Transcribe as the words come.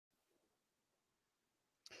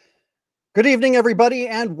Good evening, everybody,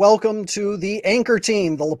 and welcome to the Anchor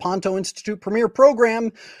Team, the Lepanto Institute premier program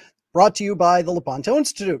brought to you by the Lepanto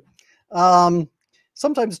Institute. Sometimes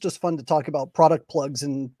it's just fun to talk about product plugs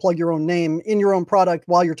and plug your own name in your own product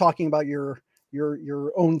while you're talking about your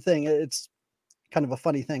own thing. It's kind of a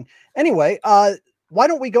funny thing. Anyway, why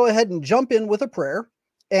don't we go ahead and jump in with a prayer,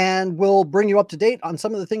 and we'll bring you up to date on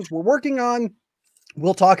some of the things we're working on.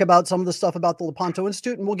 We'll talk about some of the stuff about the Lepanto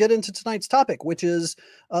Institute, and we'll get into tonight's topic, which is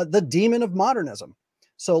the demon of modernism.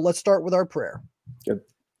 So let's start with our prayer. Good.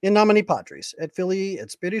 In nomine Patris, et Filii, et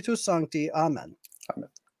Spiritus Sancti. Amen. Amen.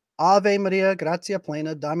 Ave Maria, gratia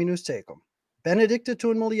plena, Dominus tecum. Benedicta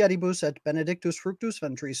tu in mulieribus, et benedictus fructus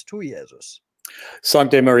ventris tui, Iesus.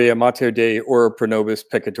 Sancte Maria, Mater Dei, ora pro nobis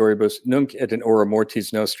peccatoribus, nunc et in hora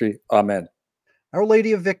mortis nostri. Amen. Our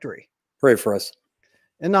Lady of Victory, pray for us.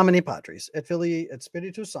 In nomine Patris, et Filii, et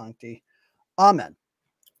Spiritus Sancti. Amen.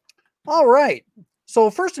 All right.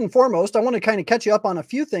 So first and foremost, I want to kind of catch you up on a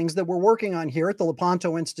few things that we're working on here at the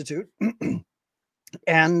Lepanto Institute.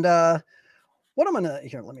 And what I'm going to,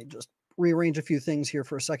 here, let me just rearrange a few things here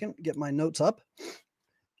for a second, get my notes up.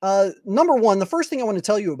 Number one, the first thing I want to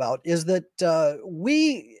tell you about is that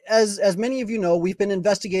we, as many of you know, we've been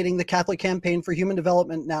investigating the Catholic Campaign for Human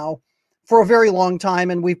Development now for a very long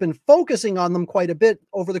time, and we've been focusing on them quite a bit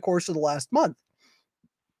over the course of the last month.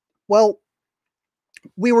 Well,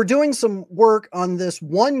 we were doing some work on this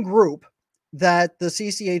one group that the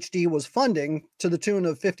CCHD was funding to the tune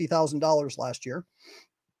of $50,000 last year.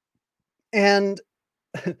 And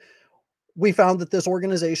we found that this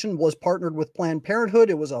organization was partnered with Planned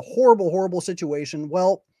Parenthood. It was a horrible, horrible situation.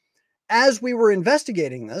 Well, as we were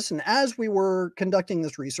investigating this and as we were conducting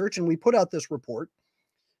this research and we put out this report,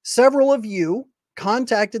 several of you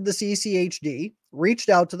contacted the CCHD, reached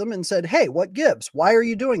out to them and said, hey, what gives? Why are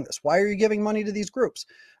you doing this? Why are you giving money to these groups?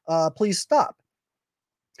 Please stop.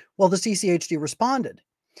 Well, the CCHD responded.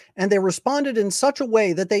 And they responded in such a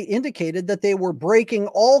way that they indicated that they were breaking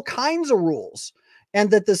all kinds of rules, and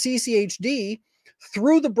that the CCHD,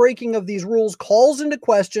 through the breaking of these rules, calls into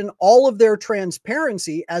question all of their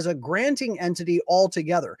transparency as a granting entity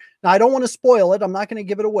altogether. Now, I don't want to spoil it. I'm not going to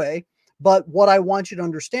give it away. But what I want you to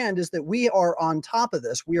understand is that we are on top of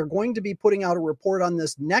this. We are going to be putting out a report on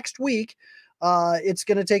this next week. It's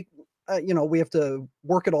going to take, we have to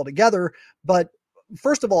work it all together. But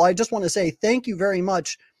first of all, I just want to say thank you very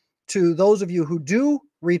much to those of you who do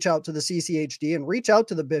reach out to the CCHD and reach out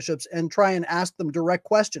to the bishops and try and ask them direct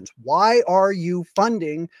questions. Why are you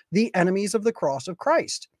funding the enemies of the cross of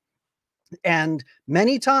Christ? And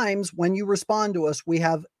many times when you respond to us, we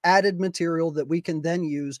have added material that we can then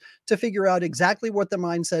use to figure out exactly what the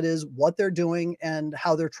mindset is, what they're doing, and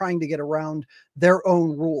how they're trying to get around their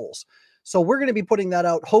own rules. So we're going to be putting that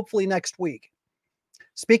out hopefully next week.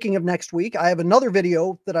 Speaking of next week, I have another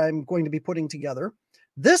video that I'm going to be putting together.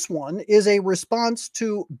 This one is a response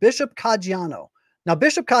to Bishop Caggiano. Now,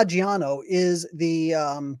 Bishop Caggiano is the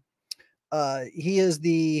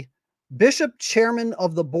Bishop Chairman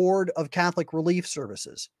of the Board of Catholic Relief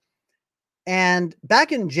Services. And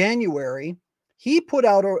back in January, he put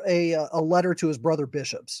out a letter to his brother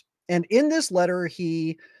bishops. And in this letter,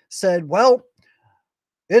 he said, well,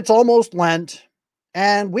 it's almost Lent,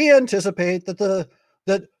 and we anticipate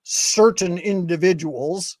that certain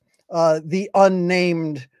individuals, the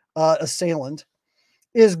unnamed assailant,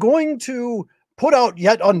 is going to put out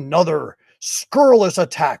yet another scurrilous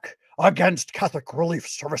attack against Catholic Relief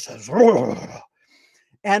Services.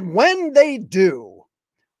 And when they do,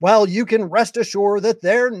 well, you can rest assured that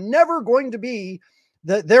they're never going to be,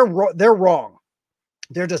 that they're wrong.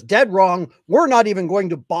 They're just dead wrong. We're not even going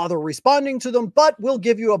to bother responding to them, but we'll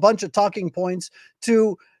give you a bunch of talking points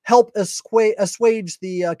to help assuage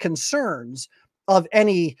the concerns of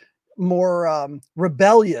any more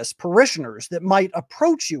rebellious parishioners that might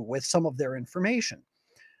approach you with some of their information.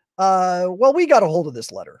 Well, we got a hold of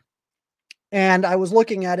this letter. And I was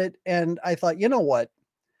looking at it and I thought, you know what?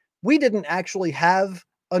 We didn't actually have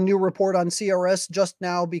a new report on CRS just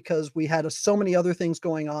now because we had so many other things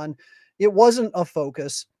going on. It wasn't a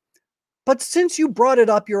focus. But since you brought it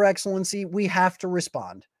up, Your Excellency, we have to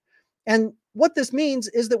respond. And what this means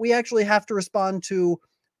is that we actually have to respond to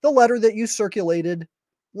the letter that you circulated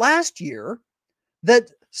last year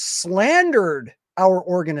that slandered our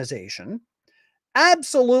organization,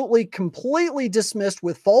 absolutely completely dismissed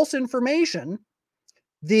with false information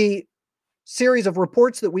the series of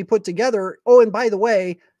reports that we put together. Oh, and by the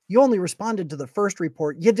way, you only responded to the first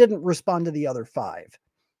report. You didn't respond to the other 5.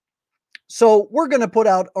 So we're going to put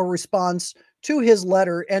out a response to his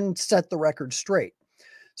letter and set the record straight.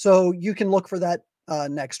 So you can look for that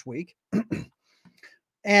next week.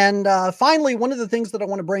 And finally, one of the things that I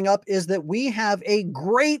want to bring up is that we have a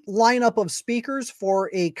great lineup of speakers for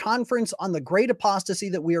a conference on the great apostasy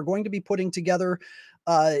that we are going to be putting together.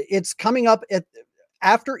 It's coming up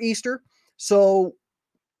after Easter. So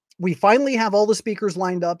we finally have all the speakers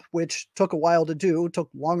lined up, which took a while to do, took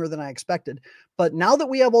longer than I expected. But now that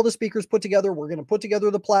we have all the speakers put together, we're going to put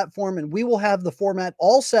together the platform and we will have the format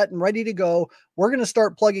all set and ready to go. We're going to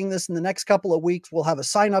start plugging this in the next couple of weeks. We'll have a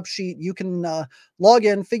sign up sheet. You can log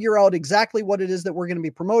in, figure out exactly what it is that we're going to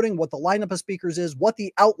be promoting, what the lineup of speakers is, what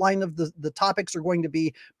the outline of the topics are going to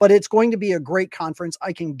be. But it's going to be a great conference.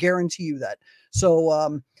 I can guarantee you that.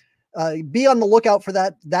 So be on the lookout for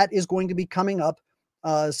that. That is going to be coming up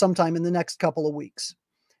sometime in the next couple of weeks.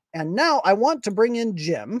 And now I want to bring in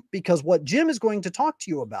Jim, because what Jim is going to talk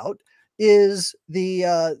to you about is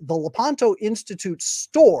the Lepanto Institute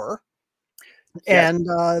store and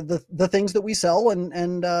the things that we sell,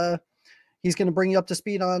 and he's going to bring you up to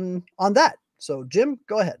speed on that. So Jim,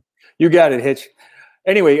 go ahead. You got it, Hitch.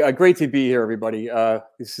 Anyway, great to be here, everybody.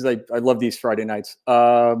 This is I love these Friday nights.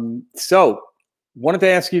 So wanted to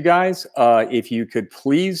ask you guys if you could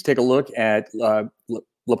please take a look at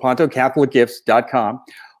LepantoCatholicGifts.com.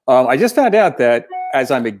 I just found out that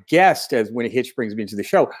as I'm a guest, as when Hitch brings me into the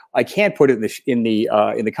show, I can't put it in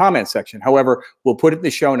the comment section. However, we'll put it in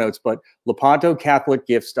the show notes. But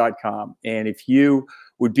LepantoCatholicGifts.com, and if you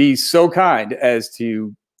would be so kind as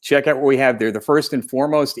to check out what we have there, the first and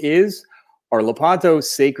foremost is our Lepanto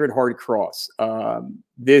Sacred Heart Cross.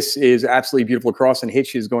 This is absolutely beautiful cross, and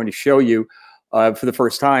Hitch is going to show you for the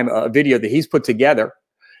first time a video that he's put together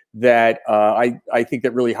that I think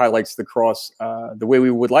that really highlights the cross the way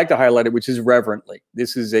we would like to highlight it, which is reverently.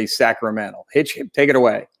 This is a sacramental. Hitch, take it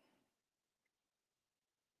away.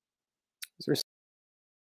 Is there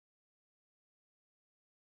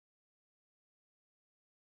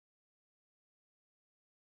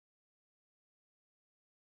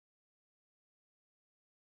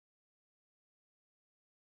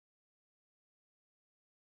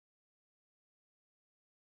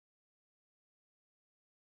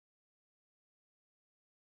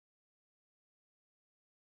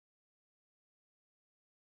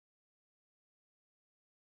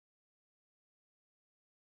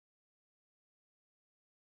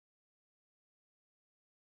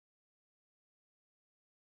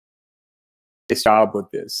job with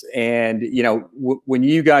this? And you know, when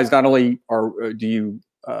you guys not only are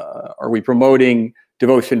are we promoting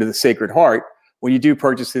devotion to the Sacred Heart, when you do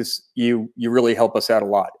purchase this, you really help us out a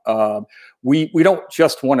lot. We don't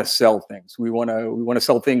just want to sell things. We want to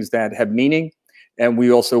sell things that have meaning, and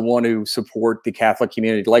we also want to support the Catholic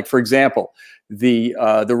community. Like, for example, the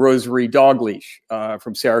Rosary dog leash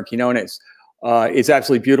from Sarah Quinones. It's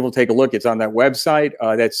absolutely beautiful. Take a look. It's on that website.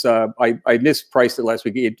 I mispriced it last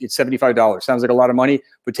week. It's $75. Sounds like a lot of money,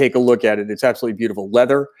 but take a look at it. It's absolutely beautiful.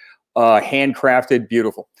 Leather, handcrafted,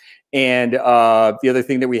 beautiful. And the other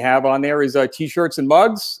thing that we have on there is T-shirts and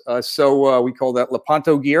mugs. So we call that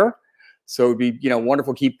Lepanto gear. So it'd be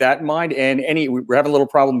wonderful. Keep that in mind. And we're having a little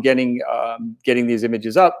problem getting these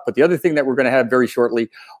images up. But the other thing that we're going to have very shortly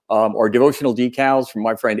are devotional decals from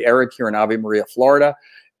my friend Eric here in Ave Maria, Florida.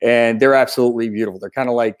 And they're absolutely beautiful. They're kind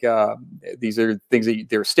of like these are things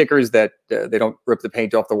they're stickers that they don't rip the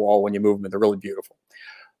paint off the wall when you move them. And they're really beautiful.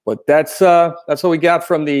 But that's what we got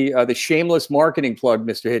from the shameless marketing plug,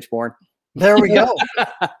 Mr. Hitchborn. There we go.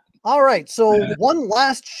 All right. So one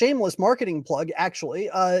last shameless marketing plug, actually.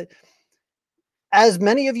 As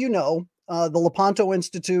many of you know, the Lepanto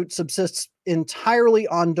Institute subsists entirely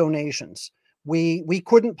on donations. We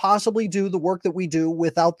couldn't possibly do the work that we do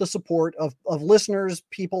without the support of listeners,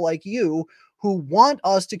 people like you, who want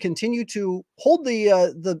us to continue to hold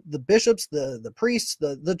the bishops, the priests,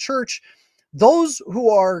 the church, those who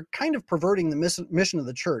are kind of perverting the mission of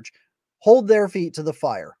the church, hold their feet to the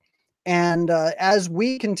fire. And as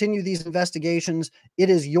we continue these investigations,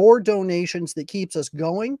 it is your donations that keeps us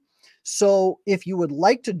going. So if you would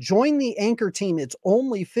like to join the Anchor team, it's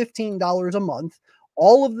only $15 a month.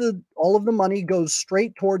 All of the money goes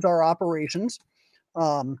straight towards our operations.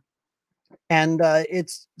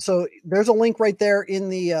 It's so there's a link right there in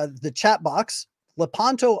the chat box,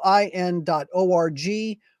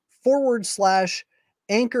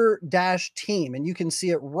 lepantoin.org/anchor-team. And you can see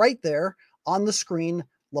it right there on the screen,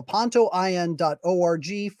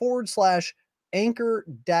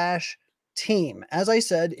 lepantoin.org/anchor-team. As I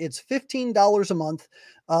said, it's $15 a month.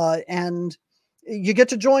 And You get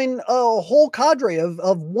to join a whole cadre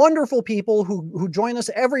of wonderful people who join us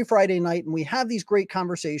every Friday night, and we have these great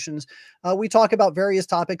conversations. We talk about various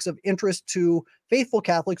topics of interest to faithful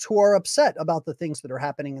Catholics who are upset about the things that are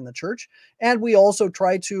happening in the church. And we also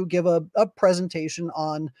try to give a presentation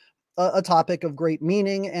on a topic of great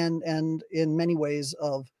meaning and in many ways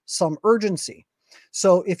of some urgency.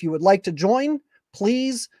 So if you would like to join,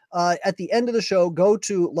 please, at the end of the show, go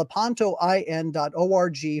to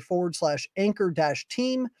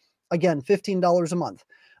lepantoin.org/anchor-team. Again, $15 a month.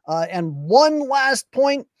 And one last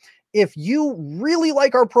point, if you really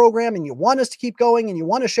like our program and you want us to keep going and you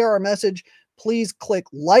want to share our message, please click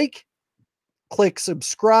like, click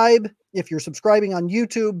subscribe. If you're subscribing on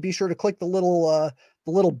YouTube, be sure to click the little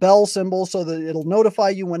bell symbol so that it'll notify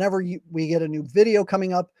you whenever we get a new video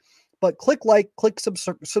coming up. But click like, click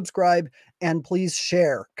subscribe, and please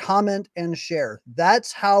share, comment, and share.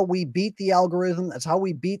 That's how we beat the algorithm. That's how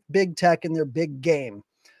we beat big tech in their big game.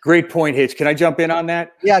 Great point, Hitch. Can I jump in on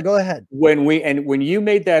that? Yeah, go ahead. When you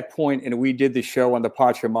made that point and we did the show on the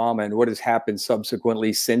Pachamama and what has happened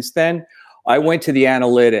subsequently since then, I went to the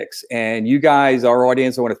analytics, and you guys, our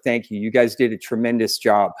audience, I want to thank you. You guys did a tremendous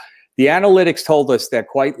job. The analytics told us that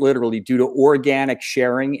quite literally, due to organic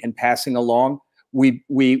sharing and passing along, we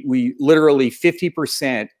literally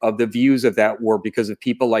 50% of the views of that were because of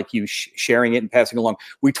people like you sharing it and passing along.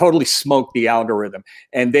 We totally smoked the algorithm,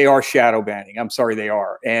 and they are shadow banning. I'm sorry, they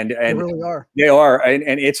are, and they really are. They are, and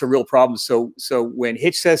it's a real problem. So when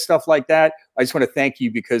Hitch says stuff like that, I just want to thank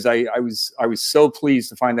you, because I was so pleased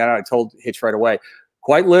to find that out. I told Hitch right away.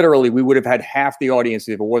 Quite literally, we would have had half the audience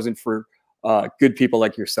if it wasn't for good people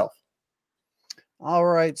like yourself. All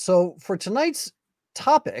right. So for tonight's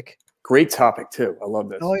topic. Great topic too. I love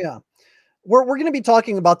this. Oh yeah. We're going to be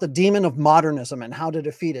talking about the demon of modernism and how to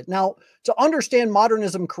defeat it. Now, to understand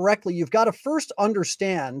modernism correctly, you've got to first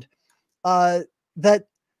understand that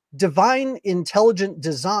divine intelligent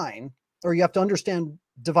design, or you have to understand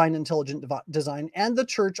divine intelligent design and the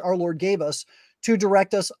church our Lord gave us to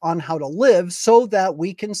direct us on how to live so that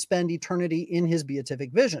we can spend eternity in his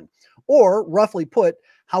beatific vision. Or roughly put,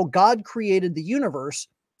 how God created the universe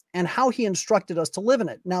and how he instructed us to live in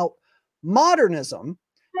it. Now, modernism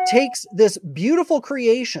takes this beautiful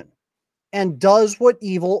creation and does what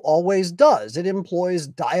evil always does. It employs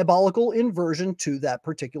diabolical inversion to that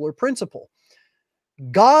particular principle.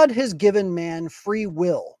 God has given man free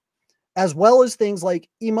will, as well as things like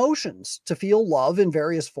emotions to feel love in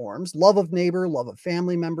various forms, love of neighbor, love of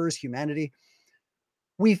family members, humanity.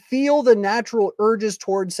 We feel the natural urges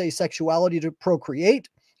towards, say, sexuality to procreate.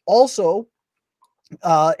 Also,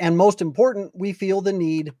 and most important, we feel the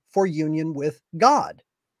need for union with God.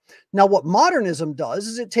 Now, what modernism does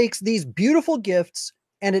is it takes these beautiful gifts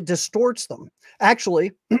and it distorts them.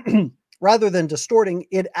 Actually, rather than distorting,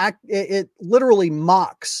 it literally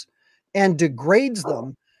mocks and degrades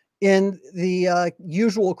them in the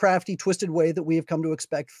usual crafty, twisted way that we have come to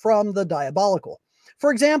expect from the diabolical.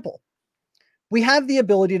 For example, we have the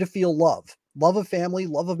ability to feel love, love of family,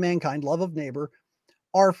 love of mankind, love of neighbor.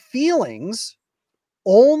 Our feelings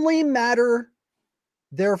only matter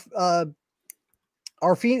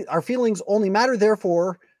our feelings only matter.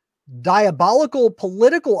 Therefore, diabolical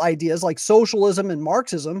political ideas like socialism and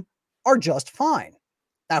Marxism are just fine.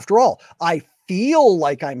 After all, I feel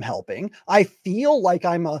like I'm helping. I feel like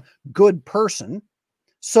I'm a good person.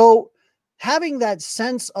 So having that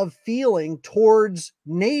sense of feeling towards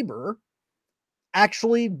neighbor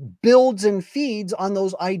actually builds and feeds on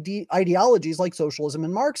those ideologies like socialism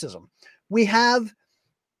and Marxism. We have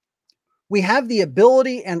the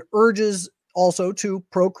ability and urges also to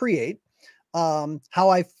procreate. How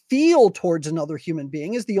I feel towards another human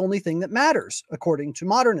being is the only thing that matters, according to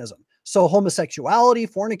modernism. So homosexuality,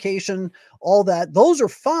 fornication, all that, those are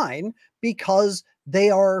fine because they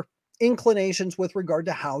are inclinations with regard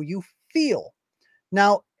to how you feel.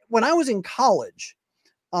 Now, when I was in college,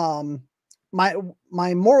 my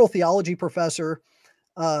moral theology professor,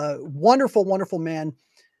 wonderful, wonderful man,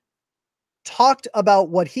 talked about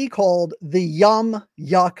what he called the yum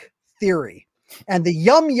yuck theory. And the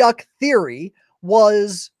yum yuck theory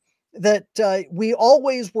was that we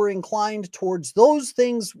always were inclined towards those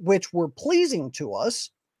things which were pleasing to us,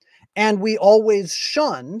 and we always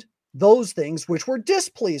shunned those things which were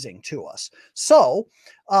displeasing to us. So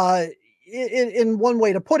in one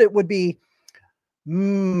way to put it would be,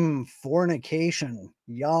 fornication,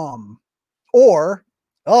 yum. Or,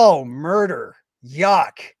 oh, murder,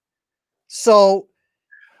 yuck. So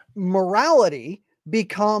morality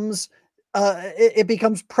becomes it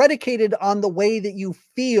becomes predicated on the way that you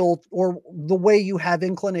feel or the way you have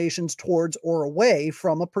inclinations towards or away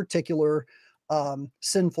from a particular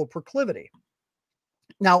sinful proclivity.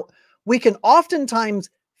 Now, we can oftentimes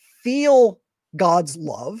feel God's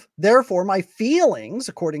love. Therefore, my feelings,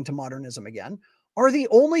 according to modernism again, are the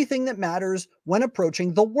only thing that matters when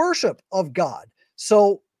approaching the worship of God.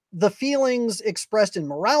 So the feelings expressed in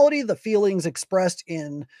morality, the feelings expressed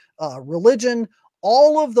in religion,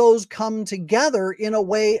 all of those come together in a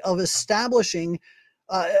way of establishing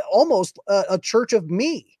almost a church of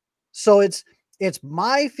me. So it's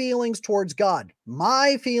my feelings towards God,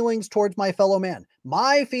 my feelings towards my fellow man,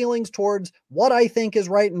 my feelings towards what I think is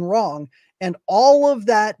right and wrong. And all of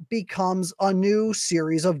that becomes a new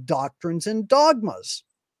series of doctrines and dogmas.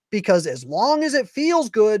 Because as long as it feels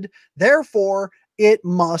good, therefore it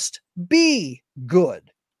must be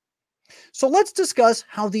good. So let's discuss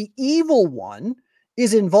how the evil one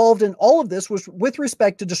is involved in all of this with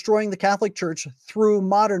respect to destroying the Catholic Church through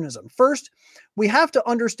modernism. First, we have to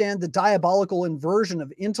understand the diabolical inversion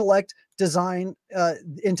of intelligent design,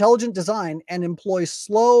 and employ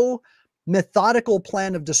slow, methodical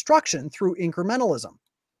plan of destruction through incrementalism.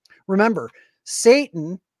 Remember,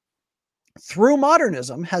 Satan, through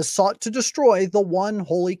modernism, has sought to destroy the one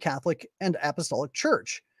holy Catholic and Apostolic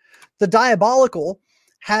Church. The diabolical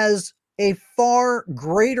has a far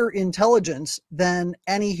greater intelligence than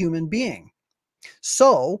any human being.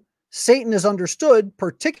 So Satan is understood,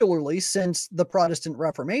 particularly since the Protestant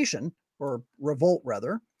Reformation, or revolt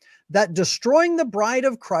rather, that destroying the bride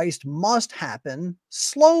of Christ must happen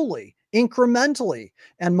slowly, incrementally,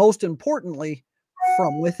 and most importantly,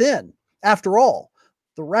 from within. After all,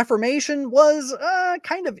 the Reformation was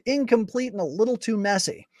kind of incomplete and a little too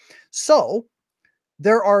messy. So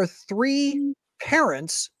there are three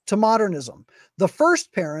parents to modernism. The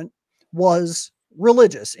first parent was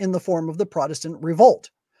religious in the form of the Protestant revolt.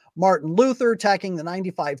 Martin Luther, tacking the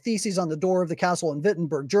 95 Theses on the door of the castle in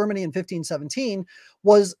Wittenberg, Germany in 1517,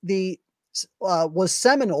 was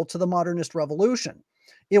seminal to the modernist revolution.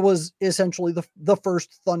 It was essentially the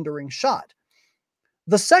first thundering shot.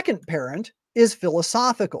 The second parent is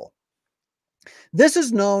philosophical. This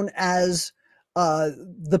is known as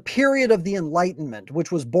the period of the Enlightenment,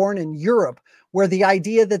 which was born in Europe, where the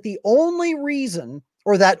idea that the only reason,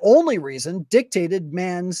 or that only reason, dictated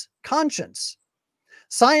man's conscience.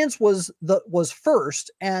 Science was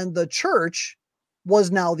first, and the church was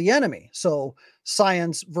now the enemy. So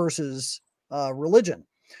science versus religion.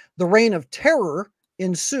 The reign of terror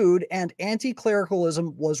ensued, and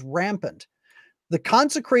anti-clericalism was rampant. The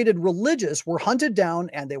consecrated religious were hunted down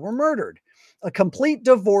and they were murdered. A complete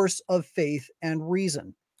divorce of faith and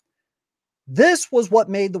reason. This was what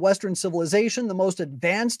made the Western civilization the most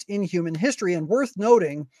advanced in human history, and worth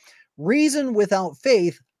noting, reason without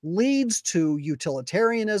faith leads to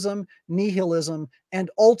utilitarianism, nihilism, and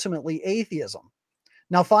ultimately atheism.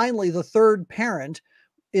 Now, finally, the third parent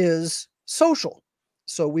is social.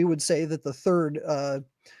 So we would say that the third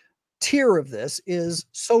tier of this is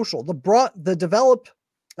social.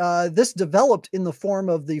 This developed in the form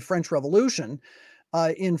of the French Revolution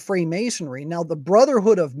in Freemasonry. Now, the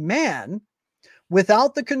brotherhood of man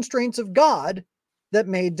without the constraints of God that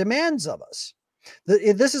made demands of us.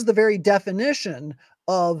 This is the very definition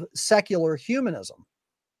of secular humanism.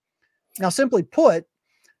 Now, simply put,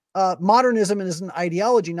 modernism is an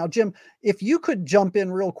ideology. Now, Jim, if you could jump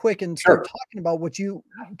in real quick and start talking about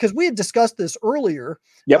because we had discussed this earlier.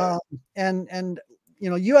 Yep. And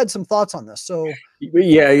you had some thoughts on this. So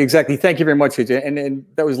yeah, exactly. Thank you very much. And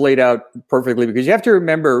that was laid out perfectly, because you have to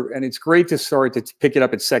remember, and it's great to start to pick it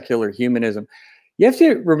up at secular humanism. You have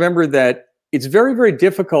to remember that it's very, very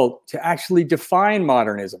difficult to actually define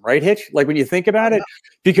modernism, right, Hitch? Like when you think about it,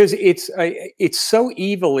 because it's so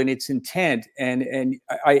evil in its intent, and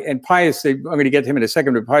Pius, I'm going to get to him in a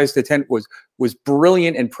second, but Pius X was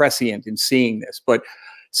brilliant and prescient in seeing this. But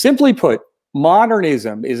simply put,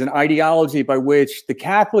 modernism is an ideology by which the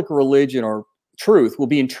Catholic religion or truth will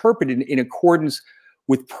be interpreted in accordance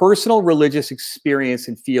with personal religious experience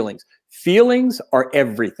and feelings. Feelings are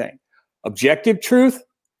everything. Objective truth,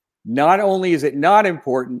 not only is it not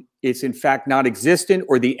important, it's in fact not existent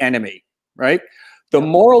or the enemy, right? The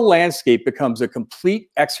moral landscape becomes a complete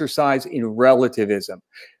exercise in relativism.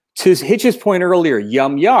 To Hitch's point earlier,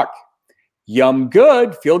 yum yuck, yum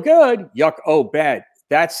good, feel good, yuck, oh bad.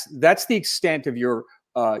 That's the extent of your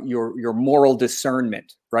moral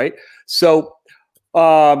discernment, right? So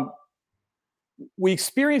we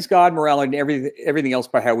experience God, morality, and everything else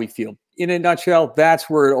by how we feel. In a nutshell,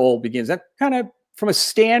 that's where it all begins. That kind of, from a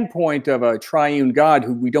standpoint of a triune God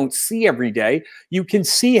who we don't see every day, you can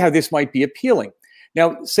see how this might be appealing.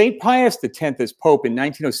 Now, St. Pius X as Pope in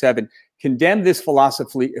 1907 condemned this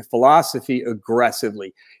philosophy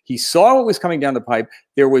aggressively. He saw what was coming down the pipe.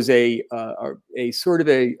 There was a sort of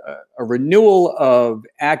a renewal of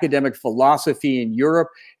academic philosophy in Europe,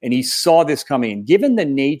 and he saw this coming. Given the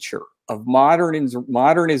nature of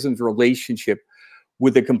modernism's relationship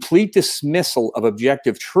with the complete dismissal of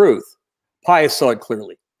objective truth, Pius saw it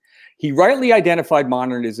clearly. He rightly identified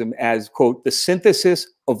modernism as, quote, the synthesis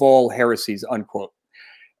of all heresies, unquote.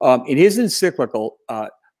 In his encyclical, I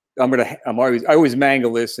always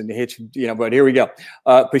mangle this and hitch, but here we go.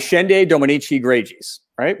 Pascendi Dominici Gregis,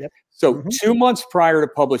 right? Yep. So 2 months prior to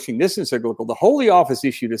publishing this encyclical, the Holy Office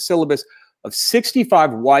issued a syllabus of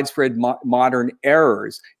 65 widespread modern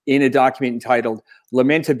errors in a document entitled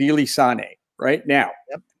Lamentabili Sane, right? Now,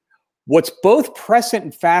 yep. What's both prescient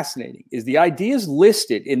and fascinating is the ideas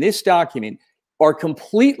listed in this document are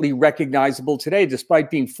completely recognizable today, despite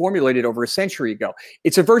being formulated over a century ago.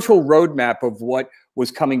 It's a virtual roadmap of what was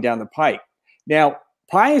coming down the pike. Now,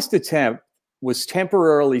 Pius X was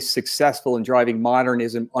temporarily successful in driving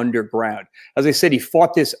modernism underground. As I said, he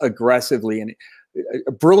fought this aggressively, and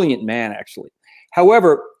a brilliant man, actually.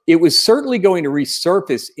 However, it was certainly going to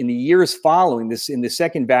resurface in the years following this in the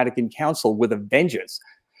Second Vatican Council with a vengeance.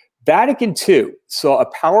 Vatican II saw a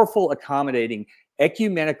powerful, accommodating,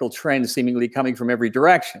 ecumenical trend seemingly coming from every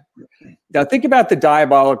direction. Now, think about the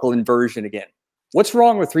diabolical inversion again. What's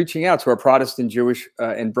wrong with reaching out to our Protestant, Jewish,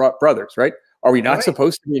 and brothers, right? Are we not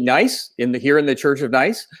supposed to be nice here in the Church of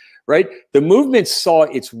Nice, right? The movement saw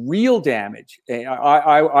its real damage.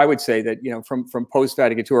 I would say that, from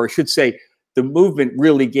post-Vatican II, or I should say, the movement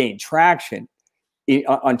really gained traction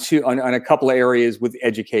on a couple of areas with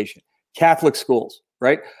education. Catholic schools,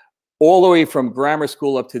 right? All the way from grammar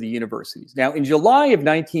school up to the universities. Now, in July of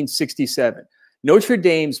 1967, Notre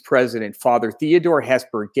Dame's president, Father Theodore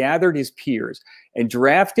Hesper, gathered his peers and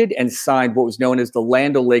drafted and signed what was known as the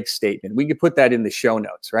Land O'Lakes Statement. We could put that in the show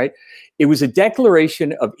notes, right? It was a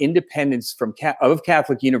declaration of independence of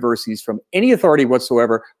Catholic universities from any authority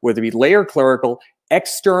whatsoever, whether it be lay or clerical,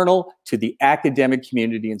 external to the academic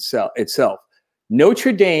community itself.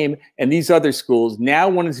 Notre Dame and these other schools now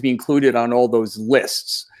wanted to be included on all those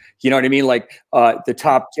lists. You know what I mean? Like the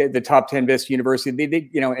top 10 best university.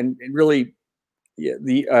 And really,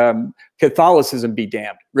 the Catholicism be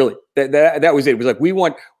damned. Really, that was it. It was like we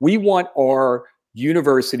want our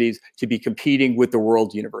universities to be competing with the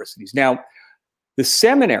world universities. Now, the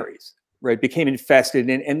seminaries, right, became infested,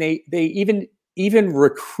 and they even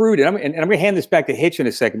recruited. And I'm going to hand this back to Hitch in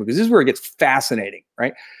a second, because this is where it gets fascinating,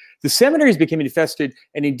 right? The seminaries became infested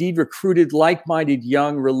and indeed recruited like-minded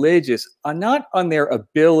young religious, not on their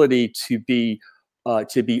ability to be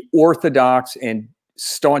orthodox and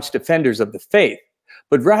staunch defenders of the faith,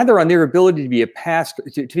 but rather on their ability to be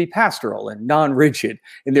to be pastoral and non-rigid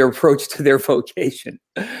in their approach to their vocation.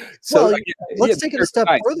 So, let's take it a step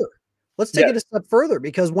further. Let's take it a step further,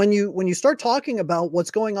 because when you start talking about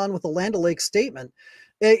what's going on with the Land O'Lakes Statement,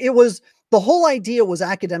 it was. The whole idea was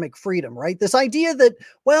academic freedom, right? This idea that,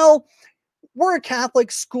 well, we're a Catholic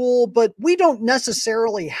school, but we don't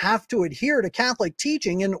necessarily have to adhere to Catholic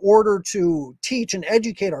teaching in order to teach and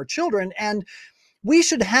educate our children. And we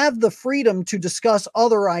should have the freedom to discuss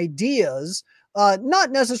other ideas,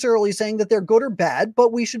 not necessarily saying that they're good or bad,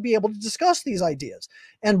 but we should be able to discuss these ideas.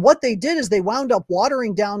 And what they did is they wound up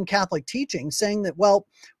watering down Catholic teaching, saying that, well,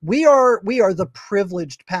 we are the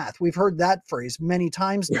privileged path. We've heard that phrase many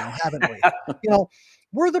times now, haven't we?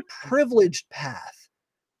 We're the privileged path,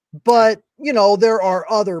 but there are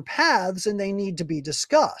other paths and they need to be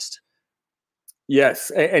discussed. Yes,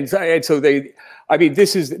 and so the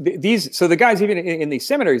guys even in the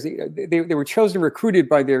seminaries, they were chosen and recruited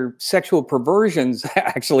by their sexual perversions,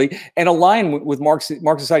 actually, and aligned with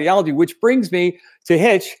Marxist ideology, which brings me to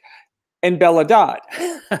Hitch and Bella Dodd.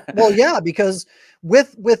 Well, yeah, because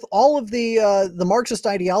with all of the Marxist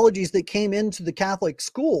ideologies that came into the Catholic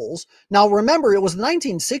schools. Now, remember, it was the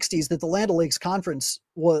 1960s that the Land O'Lakes Conference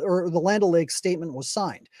or the Land O'Lakes Statement was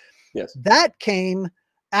signed. Yes, that came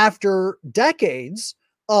after decades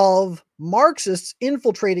of Marxists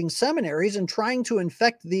infiltrating seminaries and trying to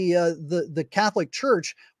infect the Catholic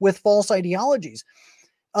Church with false ideologies.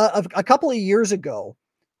 A couple of years ago,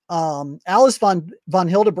 Alice von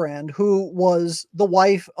Hildebrand, who was the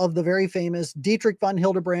wife of the very famous Dietrich von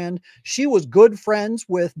Hildebrand, she was good friends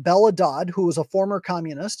with Bella Dodd, who was a former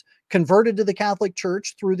communist, converted to the Catholic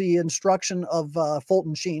Church through the instruction of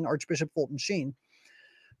Fulton Sheen, Archbishop Fulton Sheen.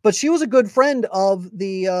 But she was a good friend of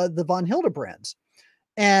the von Hildebrands.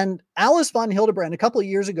 And Alice von Hildebrand, a couple of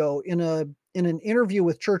years ago, in an interview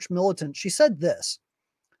with Church Militant, she said this: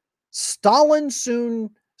 Stalin soon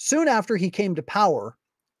after he came to power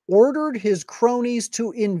ordered his cronies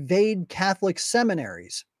to invade Catholic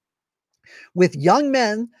seminaries with young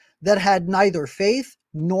men that had neither faith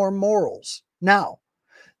nor morals. Now,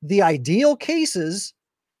 the ideal cases,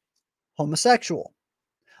 homosexual.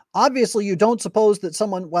 Obviously, you don't suppose that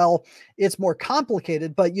someone, well, it's more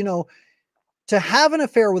complicated, but to have an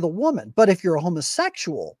affair with a woman. But if you're a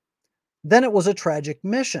homosexual, then it was a tragic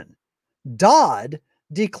mission. Dodd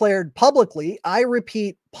declared publicly, I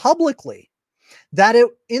repeat publicly, that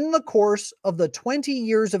in the course of the 20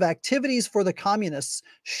 years of activities for the communists,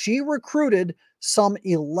 she recruited some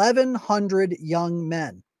 1,100 young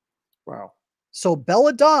men. Wow. So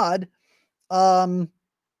Bella Dodd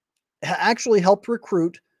actually helped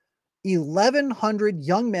recruit 1,100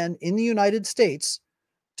 young men in the United States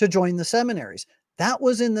to join the seminaries. That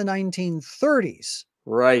was in the 1930s.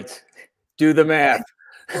 Right. Do the math.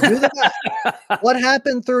 Do the math. What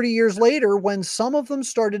happened 30 years later when some of them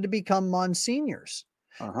started to become monsignors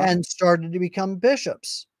and started to become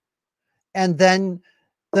bishops? And then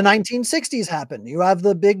the 1960s happened. You have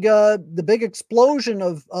the big explosion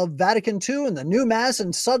of Vatican II and the new mass,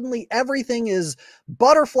 and suddenly everything is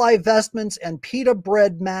butterfly vestments and pita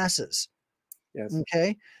bread masses. Yes.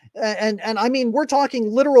 Okay. And I mean, we're talking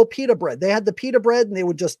literal pita bread. They had the pita bread and they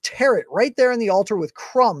would just tear it right there in the altar with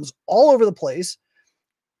crumbs all over the place,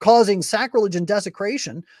 causing sacrilege and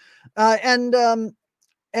desecration. And the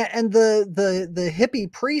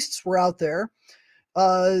hippie priests were out there.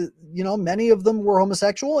 Many of them were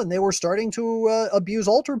homosexual, and they were starting to abuse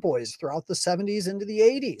altar boys throughout the 70s into the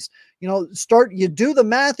 80s. You do the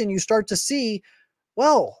math and you start to see,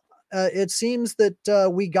 well, it seems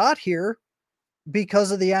that we got here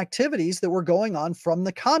because of the activities that were going on from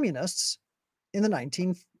the communists in the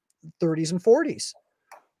 1930s and 40s.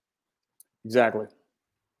 Exactly.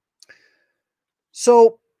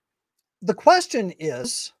 So the question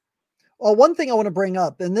is, well, one thing I want to bring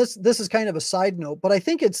up, and this is kind of a side note, but I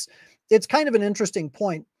think it's kind of an interesting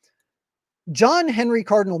point. John Henry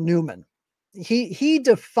Cardinal Newman, he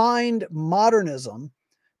defined modernism,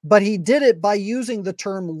 but he did it by using the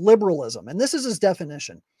term liberalism. And this is his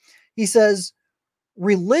definition. He says,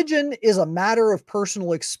 religion is a matter of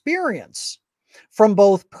personal experience from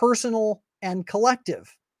both personal and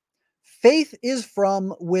collective. Faith is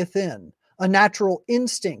from within, a natural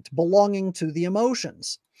instinct belonging to the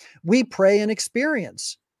emotions. We pray and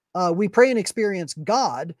experience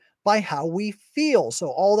God by how we feel. So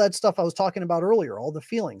all that stuff I was talking about earlier, all the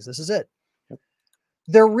feelings, this is it.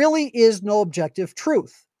 There really is no objective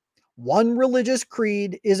truth. One religious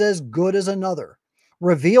creed is as good as another.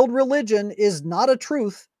 Revealed religion is not a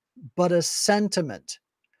truth, but a sentiment.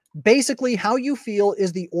 Basically, how you feel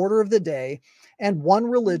is the order of the day, and one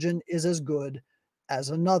religion is as good as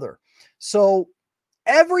another. So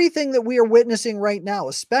everything that we are witnessing right now,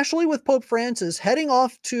 especially with Pope Francis heading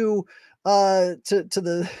off to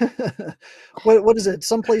the what is it?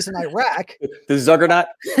 Someplace in Iraq, the Zuggernaut,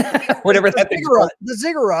 whatever that thing's called. The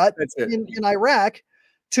ziggurat in Iraq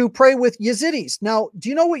to pray with Yazidis. Now, do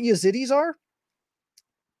you know what Yazidis are?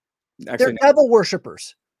 Actually, they're devil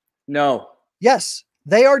worshippers. No. Yes,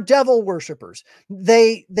 they are devil worshippers.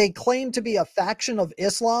 They claim to be a faction of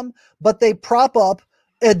Islam, but they prop up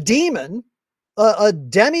a demon, a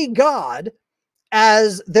demigod,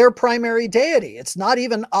 as their primary deity. It's not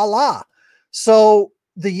even Allah. So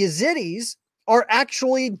the Yazidis are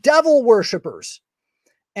actually devil worshippers.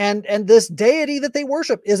 And this deity that they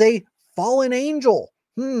worship is a fallen angel.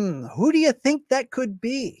 Who do you think that could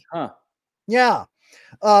be? Yeah.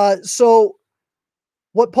 So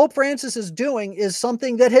what Pope Francis is doing is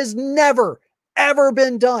something that has never, ever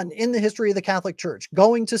been done in the history of the Catholic Church,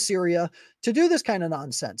 going to Syria to do this kind of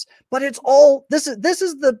nonsense. But it's all, this is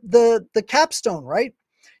the capstone, right?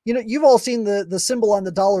 You've all seen the symbol on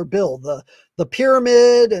the dollar bill, the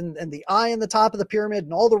pyramid and the eye in the top of the pyramid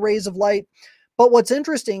and all the rays of light. But what's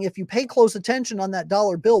interesting, if you pay close attention on that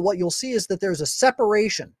dollar bill, what you'll see is that there's a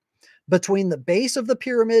separation between the base of the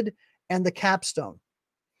pyramid and the capstone.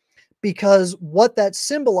 Because what that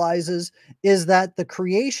symbolizes is that the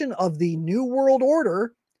creation of the New World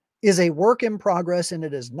Order is a work in progress and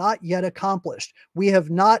it is not yet accomplished. We have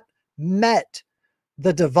not met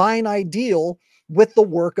the divine ideal with the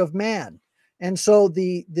work of man. And so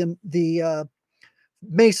the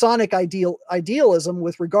Masonic idealism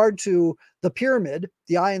with regard to the pyramid,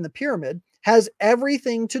 the eye in the pyramid, has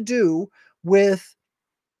everything to do with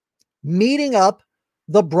meeting up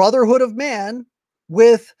the brotherhood of man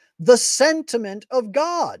with the sentiment of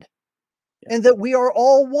God, and that we are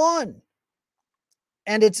all one.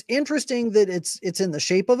 And it's interesting that it's in the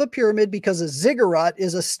shape of a pyramid, because a ziggurat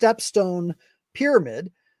is a stepstone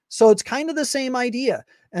pyramid. So it's kind of the same idea.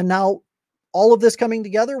 And now all of this coming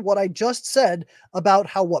together, what I just said about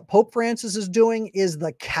how what Pope Francis is doing is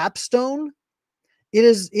the capstone. It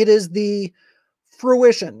is the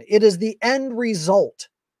fruition. It is the end result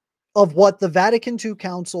of what the Vatican II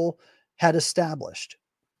Council had established.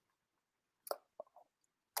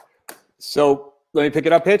 So let me pick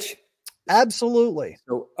it up, Hitch. Absolutely.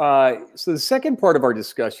 So, so the second part of our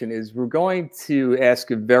discussion is we're going to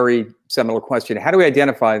ask a very seminal question. How do we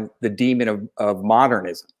identify the demon of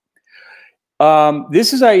modernism?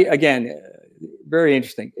 This is, again, very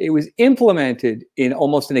interesting. It was implemented in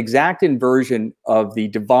almost an exact inversion of the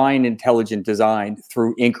divine intelligent design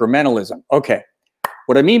through incrementalism. Okay.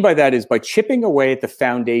 What I mean by that is by chipping away at the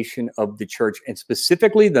foundation of the church, and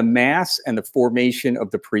specifically the mass and the formation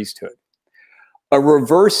of the priesthood. A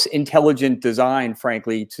reverse intelligent design,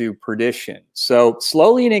 frankly, to perdition. So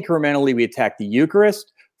slowly and incrementally, we attack the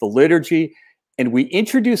Eucharist, the liturgy, and we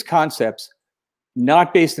introduce concepts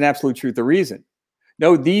not based on absolute truth or reason.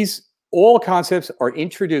 No, these all concepts are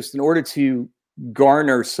introduced in order to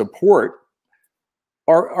garner support,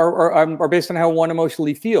 are based on how one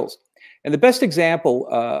emotionally feels. And the best example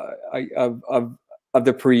of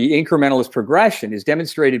the incrementalist progression is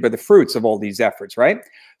demonstrated by the fruits of all these efforts, right?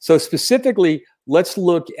 So specifically, let's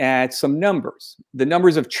look at some numbers, the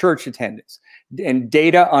numbers of church attendance and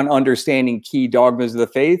data on understanding key dogmas of the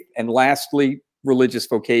faith, and lastly, religious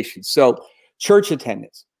vocations. So church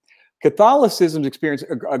attendance. Catholicism experienced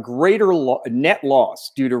a greater net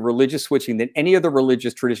loss due to religious switching than any other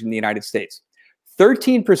religious tradition in the United States.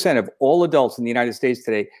 13% of all adults in the United States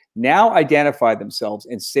today now identify themselves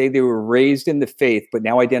and say they were raised in the faith, but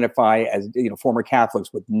now identify as, you know, former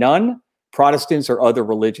Catholics with none, Protestants, or other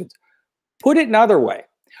religions. Put it another way.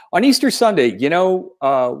 On Easter Sunday, you know,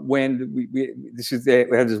 when we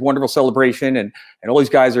have this wonderful celebration, and all these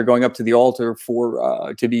guys are going up to the altar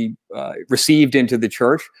for to be received into the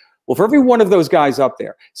church. Well, for every one of those guys up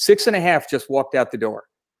there, 6.5 just walked out the door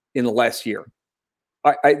in the last year.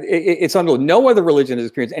 It's unbelievable. No other religion has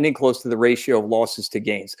experienced anything close to the ratio of losses to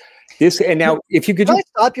gains. And now, if you could Can I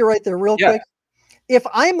stop you right there real quick? If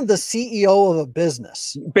I'm the CEO of a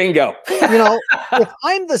business, bingo. You know, if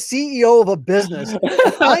I'm the CEO of a business,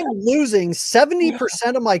 if I'm losing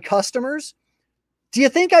 70% of my customers, do you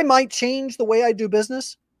think I might change the way I do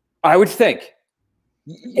business? I would think.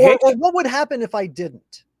 Or what would happen if I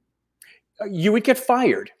didn't? You would get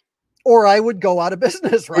fired. Or I would go out of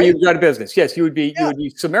business, right? Or you'd go out of business. Yes, you would be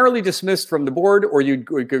summarily dismissed from the board, or you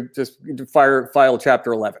could just file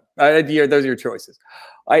Chapter 11. Those are your choices.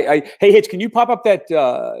 Hey, Hitch, can you pop up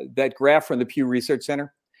that graph from the Pew Research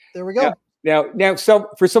Center? There we go. Now, so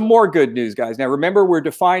for some more good news, guys. Now, remember, we're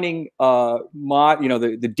defining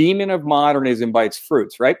the demon of modernism by its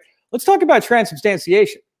fruits, right? Let's talk about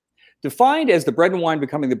transubstantiation. Defined as the bread and wine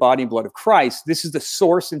becoming the body and blood of Christ, this is the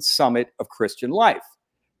source and summit of Christian life.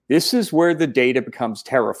 This is where the data becomes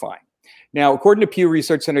terrifying. Now, according to Pew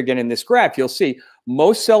Research Center, again, in this graph, you'll see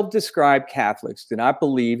most self-described Catholics do not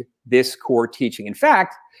believe this core teaching. In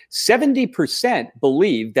fact, 70%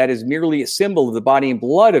 believe that is merely a symbol of the body and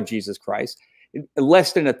blood of Jesus Christ.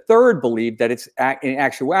 Less than a third believe that it's in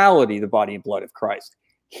actuality the body and blood of Christ.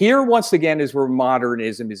 Here, once again, is where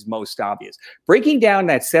modernism is most obvious. Breaking down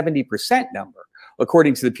that 70% number,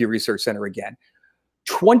 according to the Pew Research Center again,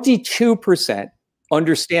 22%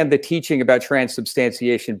 understand the teaching about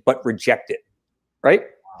transubstantiation, but reject it, right?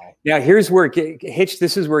 Wow. Now, here's where Hitch,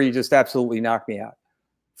 this is where you just absolutely knock me out.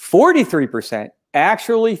 43%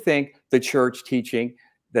 actually think the church teaching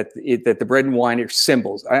that the bread and wine are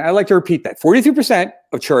symbols. I like to repeat that. 43%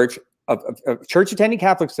 of church attending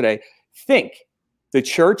Catholics today think the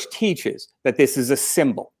church teaches that this is a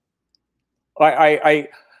symbol.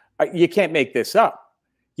 You can't make this up.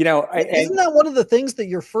 You know, isn't that one of the things that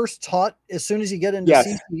you're first taught as soon as you get into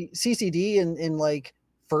CCD in like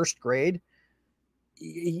first grade?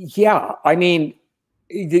 Yeah, I mean,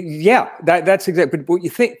 that's exactly. But you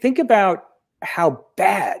think about how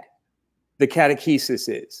bad the catechesis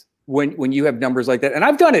is when you have numbers like that. And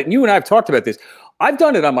I've done it. And you and I have talked about this. I've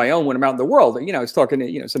done it on my own when I'm out in the world. You know, I was talking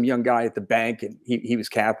to some young guy at the bank, and he was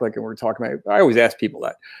Catholic, and we were talking about. I always ask people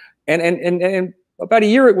that, and about a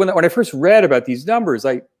year when I first read about these numbers,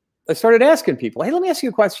 I started asking people, hey, let me ask you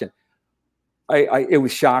a question. It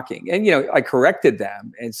was shocking. And, I corrected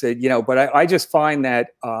them and said, but I just find that,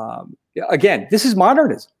 again, this is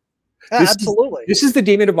modernism. Absolutely. This is the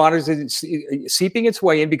demon of modernism seeping its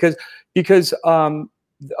way in because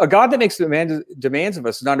a God that makes demands of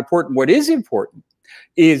us is not important. What is important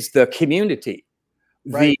is the community.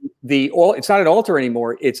 Right. It's not an altar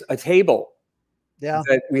anymore. It's a table. Yeah.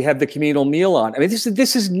 that we have the communal meal on. I mean, this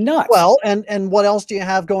is nuts. Well, and what else do you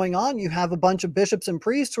have going on? You have a bunch of bishops and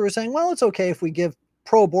priests who are saying, well, it's okay if we give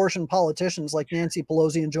pro-abortion politicians like Nancy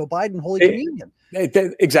Pelosi and Joe Biden Holy Communion.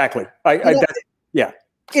 Exactly. Yeah.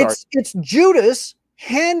 Sorry. It's Judas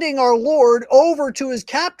handing our Lord over to his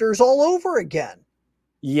captors all over again.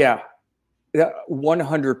 Yeah.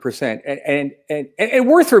 100%. And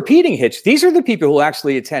worth repeating, Hitch. These are the people who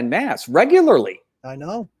actually attend Mass regularly. I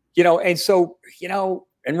know. And so,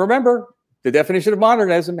 and remember, the definition of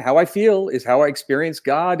modernism, how I feel is how I experience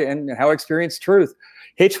God and how I experience truth.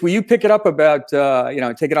 Hitch, will you pick it up about,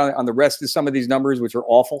 take it on the rest of some of these numbers, which are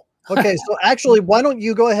awful? Okay, so actually, why don't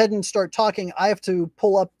you go ahead and start talking? I have to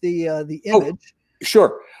pull up the image. Oh,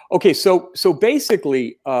 sure. Okay, so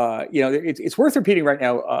basically, it's worth repeating right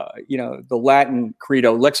now, the Latin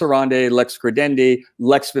credo, lex orandi, lex credendi,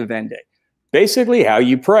 lex vivendi. Basically, how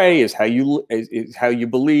you pray is how you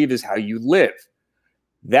believe, is how you live.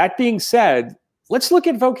 That being said, let's look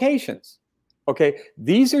at vocations. Okay,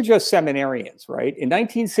 these are just seminarians, right? In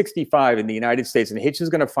 1965 in the United States, and Hitch is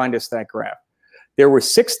going to find us that graph, there were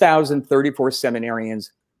 6,034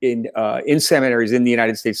 seminarians in seminaries in the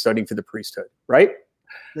United States studying for the priesthood, right?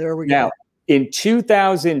 There we go. Now, in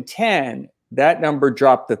 2010, that number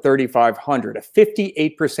dropped to 3,500, a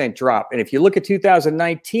 58% drop. And if you look at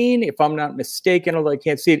 2019, if I'm not mistaken, although I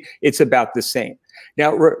can't see it, it's about the same.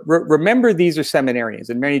 Now, remember, these are seminarians,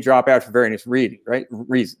 and many drop out for various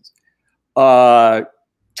reasons.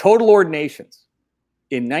 Total ordinations.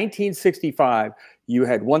 In 1965, you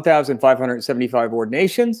had 1,575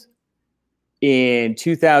 ordinations. In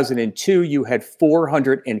 2002, you had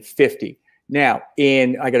 450. Now,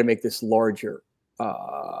 I got to make this larger.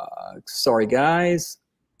 Sorry, guys.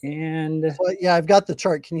 And well, yeah, I've got the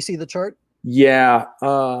chart. Can you see the chart? Yeah.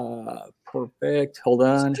 Perfect. Hold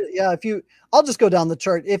on. Yeah, I'll just go down the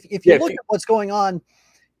chart. If you look at what's going on,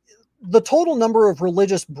 the total number of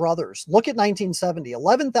religious brothers, look at 1970,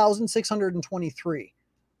 11,623.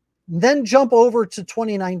 Then jump over to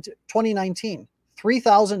 2019,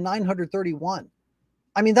 3,931.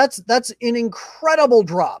 I mean, that's an incredible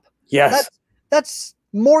drop. Yes. That's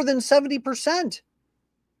more than 70%.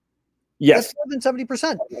 Yes. That's more than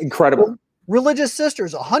 70%. Incredible. Religious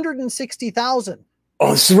sisters, 160,000.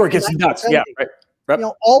 Oh, this is where it gets nuts. Yeah. Right.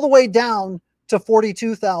 All the way down to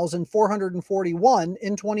 42,441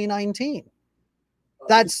 in 2019.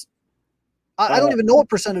 That's, I don't even know what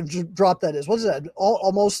percentage drop that is. What is that?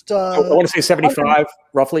 Almost. I want to say 75,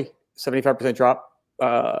 roughly 75% drop.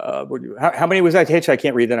 How many was that, Hitch? I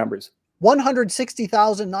can't read the numbers.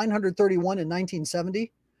 160,931 in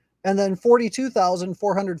 1970, and then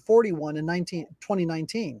 42,441 in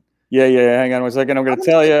 2019. Yeah. Hang on 1 second. I'm going to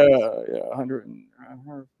tell you. 100.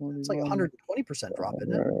 It's like 120% drop,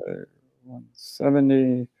 isn't it?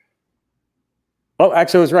 170. Oh,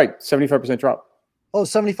 actually, I was right. 75% drop. Oh,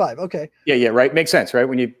 75. Okay. Yeah. Right. Makes sense, right?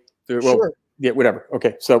 When you, sure. Yeah, whatever.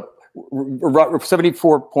 Okay. So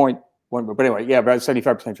 74.1, but anyway, yeah, about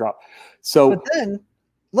 75% drop. So, but then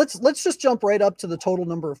let's just jump right up to the total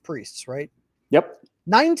number of priests, right? Yep.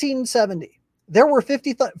 1970, there were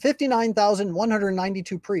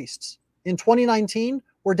 59,192 priests. In 2019,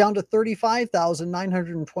 we're down to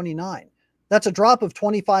 35,929. That's a drop of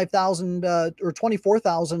 25,000 or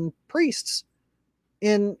 24,000 priests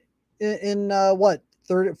in what,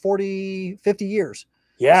 30, 40, 50 years.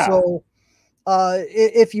 Yeah. So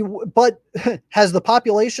but has the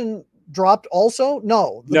population dropped also?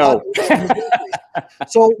 No. No.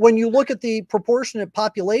 So when you look at the proportionate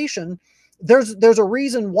population, there's a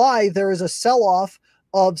reason why there is a sell-off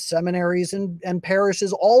of seminaries and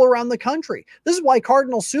parishes all around the country. This is why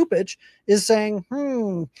Cardinal Supich is saying,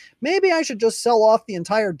 maybe I should just sell off the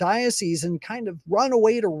entire diocese and kind of run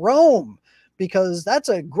away to Rome, because that's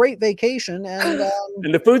a great vacation and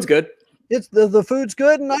and the food's good. It's the food's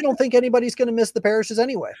good, and I don't think anybody's going to miss the parishes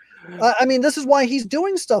anyway. I mean, this is why he's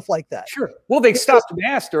doing stuff like that. Sure. Well, they stopped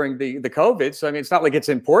Mass during the COVID, so I mean, it's not like it's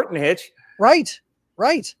important, Hitch. Right.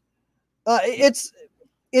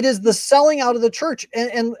 It is the selling out of the church.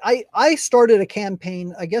 And I started a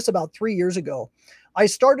campaign, I guess about 3 years ago. I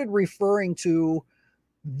started referring to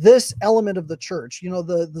this element of the church,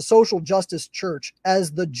 the social justice church,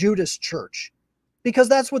 as the Judas church, because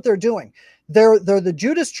that's what they're doing. They're the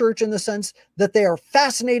Judas church in the sense that they are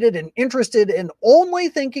fascinated and interested in only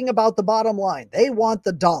thinking about the bottom line. They want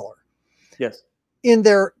the dollar. Yes. In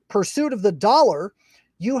their pursuit of the dollar,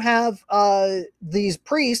 you have these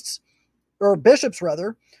priests, or bishops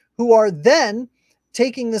rather, who are then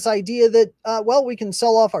taking this idea that, well, we can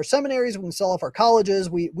sell off our seminaries, we can sell off our colleges,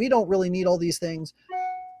 we don't really need all these things.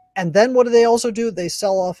 And then what do they also do? They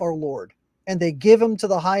sell off our Lord. and they give them to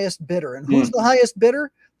the highest bidder. And who's the highest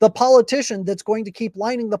bidder? The politician that's going to keep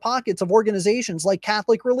lining the pockets of organizations like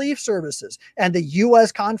Catholic Relief Services and the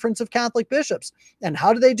U.S. Conference of Catholic Bishops. And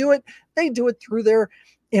how do they do it? They do it through their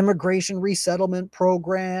immigration resettlement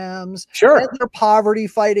programs, and their poverty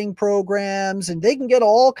fighting programs, and they can get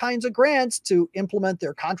all kinds of grants to implement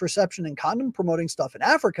their contraception and condom promoting stuff in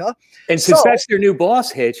Africa. And since that's their new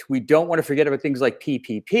boss, Hitch, we don't want to forget about things like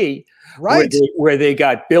PPP, right? Where they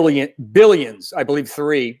got billions, I believe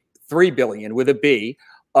 3 billion with a B,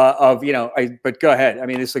 of, you know, but go ahead. I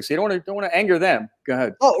mean, it's like, so you don't want to anger them. Go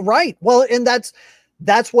ahead. Oh, right. Well, and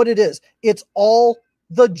that's what it is. It's all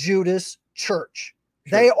the Judas church.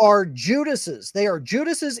 Sure. They are Judases. They are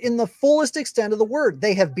Judases in the fullest extent of the word.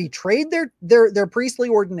 They have betrayed their priestly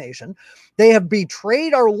ordination. They have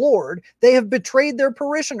betrayed our Lord. They have betrayed their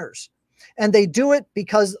parishioners. And they do it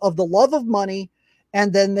because of the love of money.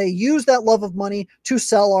 And then they use that love of money to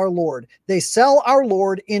sell our Lord. They sell our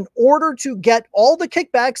Lord in order to get all the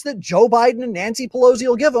kickbacks that Joe Biden and Nancy Pelosi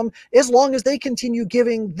will give them, as long as they continue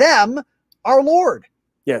giving them our Lord.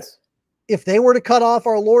 Yes. If they were to cut off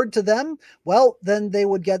our Lord to them, well, then they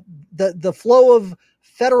would get the flow of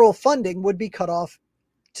federal funding would be cut off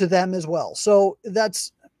to them as well. So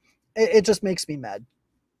it just makes me mad.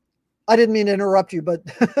 I didn't mean to interrupt you, but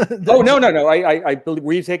oh, no. I believe,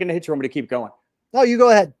 were you taking a hit? You want me to keep going? No, you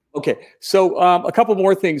go ahead. Okay. So a couple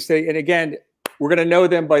more things. And again, we're going to know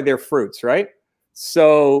them by their fruits, right?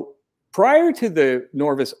 So prior to the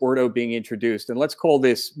Novus Ordo being introduced, and let's call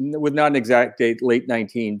this, with not an exact date, late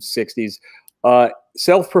 1960s,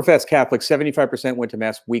 self-professed Catholics, 75% went to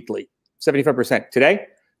Mass weekly. 75%. Today,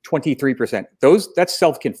 23%. That's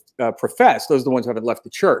self-professed. Those are the ones who haven't left the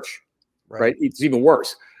church, right? It's even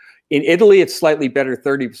worse. In Italy, it's slightly better,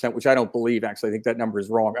 30%, which I don't believe, actually. I think that number is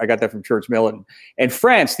wrong. I got that from Church Militant. And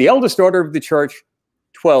France, the eldest order of the church,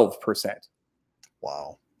 12%.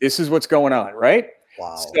 Wow. This is what's going on, right?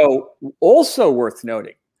 Wow. So also worth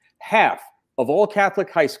noting, half of all Catholic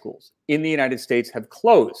high schools in the United States have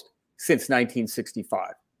closed since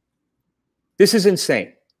 1965. This is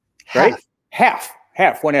insane, right? Half,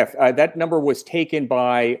 one half. That number was taken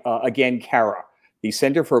by, again, CARA, the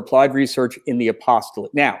Center for Applied Research in the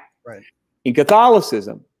Apostolate. Now, in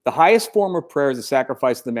Catholicism, the highest form of prayer is the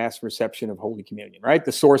sacrifice of the Mass reception of Holy Communion, right?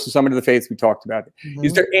 The source of some of the faiths we talked about.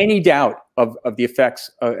 Is there any doubt of the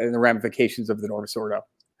effects and the ramifications of the Novus Ordo?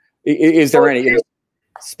 Is there any?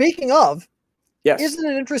 Speaking of, yes, isn't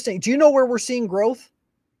it interesting? Do you know where we're seeing growth?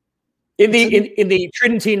 In the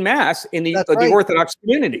Tridentine Mass, in the Orthodox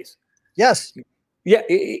communities. Yes. Yeah,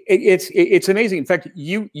 it's amazing. In fact,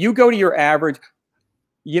 you go to your average.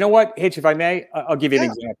 You know what, Hitch, if I may, I'll give you an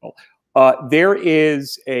example. There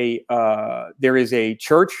is a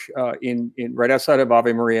church in right outside of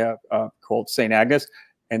Ave Maria called St. Agnes,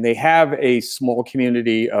 and they have a small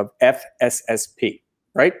community of FSSP,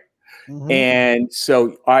 right? And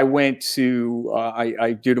so I went to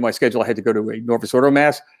I due to my schedule, I had to go to a Novus Ordo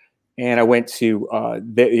Mass, and I went to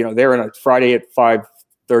there on a Friday at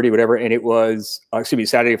 5:30, whatever, and it was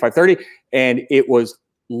Saturday at 5:30, and it was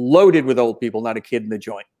loaded with old people, not a kid in the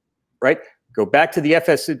joint, right? Go back to the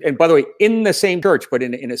FS, and by the way, in the same church, but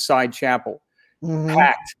in a side chapel,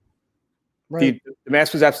 packed. The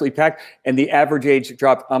Mass was absolutely packed, and the average age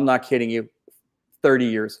dropped, I'm not kidding you, 30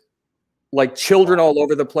 years. Like children all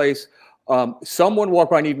over the place. Someone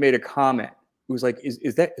walked by and even made a comment. It was like,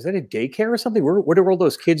 is that a daycare or something? What are all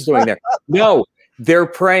those kids doing there? No, they're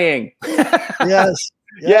praying. Yes.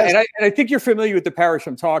 Yeah, and I think you're familiar with the parish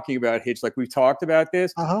I'm talking about, Hitch. Like we've talked about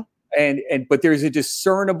this, but there's a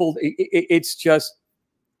discernible. It's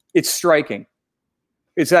striking.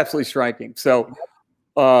 It's absolutely striking. So,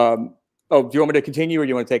 do you want me to continue, or do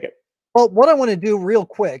you want to take it? Well, what I want to do real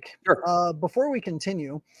quick, before we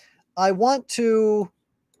continue, I want to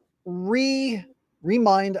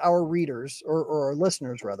remind our readers or our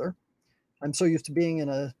listeners, rather. I'm so used to being in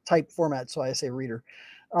a typed format, so I say reader.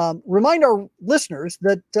 Remind our listeners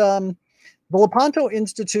that the Lepanto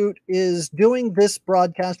Institute is doing this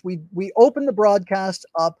broadcast. We open the broadcast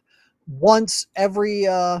up once every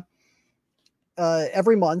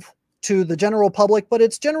month to the general public, but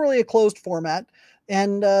it's generally a closed format.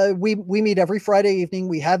 And we meet every Friday evening.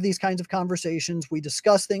 We have these kinds of conversations. We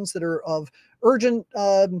discuss things that are of urgent,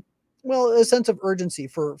 a sense of urgency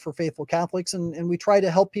for faithful Catholics, and we try to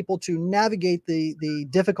help people to navigate the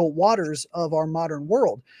difficult waters of our modern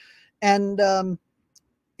world. And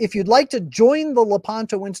if you'd like to join the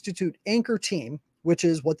Lepanto Institute Anchor Team, which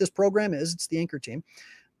is what this program is, it's the Anchor Team,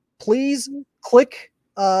 please click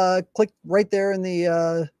right there in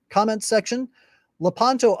the comments section.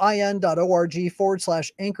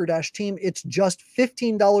 lepantoin.org/anchor-team. It's just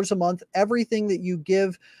 $15 a month. Everything that you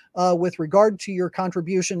give with regard to your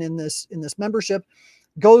contribution in this membership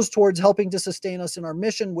goes towards helping to sustain us in our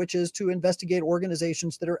mission, which is to investigate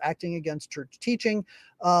organizations that are acting against church teaching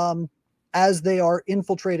as they are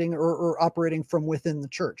infiltrating or operating from within the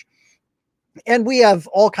church. And we have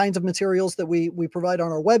all kinds of materials that we provide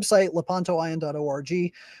on our website,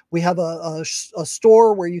 lepantoin.org. We have a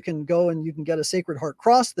store where you can go and you can get a Sacred Heart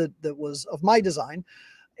cross that was of my design.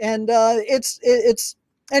 And it's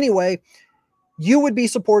anyway, you would be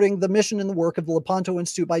supporting the mission and the work of the Lepanto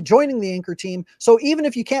Institute by joining the Anchor team. So even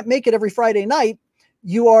if you can't make it every Friday night,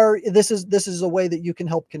 this is a way that you can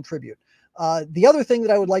help contribute. The other thing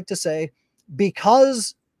that I would like to say,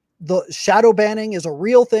 because the shadow banning is a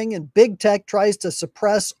real thing and big tech tries to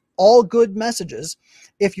suppress all good messages,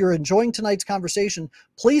 if you're enjoying tonight's conversation,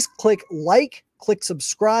 please click like, click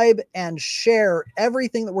subscribe, and share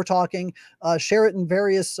everything that we're talking. Share it in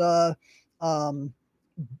various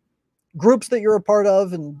groups that you're a part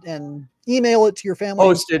of, and email it to your family.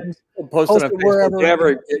 Post it on Facebook, wherever.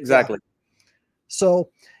 Wherever, exactly. Yeah. So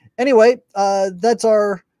anyway, that's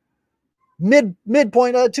our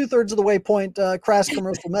midpoint, 2/3 of the way point, crass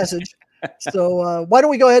commercial message. So why don't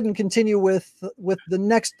we go ahead and continue with the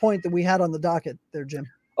next point that we had on the docket there, Jim?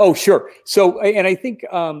 Oh, sure. So, and I think,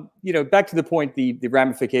 back to the point, the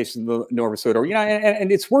ramifications of the Novus Ordo,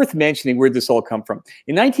 and it's worth mentioning where this all come from.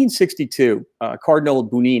 In 1962, Cardinal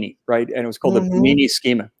Bunini, right, and it was called the Bunini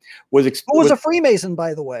Schema, was a Freemason,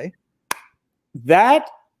 by the way. That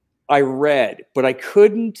I read, but I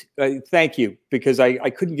couldn't, thank you, because I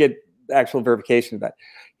couldn't get actual verification of that.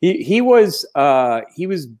 He was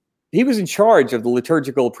in charge of the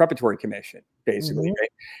Liturgical Preparatory Commission, basically.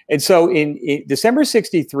 Right? And so in December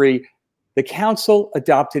 63, the council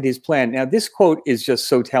adopted his plan. Now, this quote is just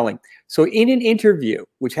so telling. So in an interview,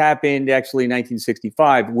 which happened actually in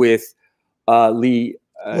 1965 with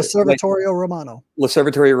L'Osservatorio Romano.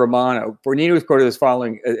 L'Osservatorio Romano, Bernini was quoted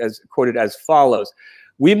as follows: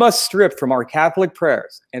 "We must strip from our Catholic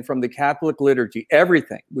prayers and from the Catholic liturgy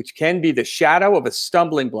everything which can be the shadow of a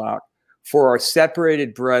stumbling block for our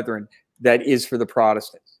separated brethren, that is for the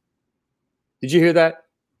Protestants." Did you hear that?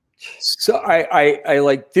 So I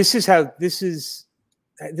like, this is how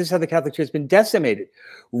the Catholic Church has been decimated.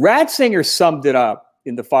 Ratzinger summed it up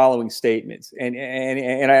in the following statements,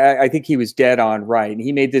 and I think he was dead on right. And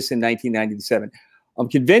he made this in 1997. "I'm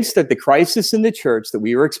convinced that the crisis in the church that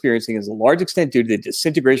we are experiencing is a large extent due to the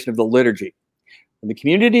disintegration of the liturgy. When the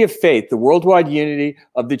community of faith, the worldwide unity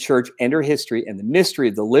of the church and her history, and the mystery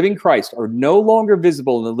of the living Christ are no longer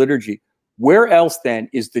visible in the liturgy, where else then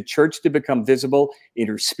is the church to become visible in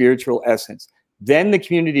her spiritual essence? Then the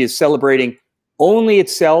community is celebrating only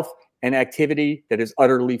itself, an activity that is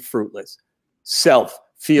utterly fruitless." Self,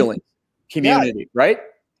 feeling, community, right?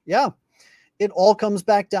 Yeah. It all comes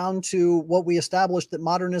back down to what we established that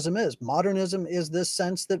modernism is. Modernism is this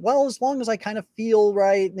sense that, well, as long as I kind of feel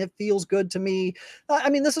right and it feels good to me.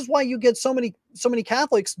 I mean, this is why you get so many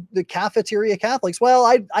Catholics, the cafeteria Catholics. Well,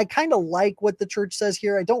 I kind of like what the church says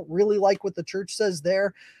here. I don't really like what the church says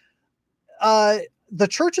there. The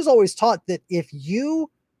church has always taught that if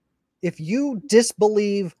you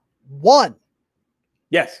disbelieve one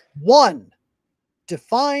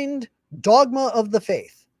defined dogma of the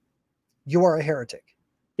faith, you are a heretic.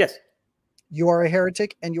 Yes. You are a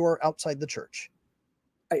heretic and you are outside the church.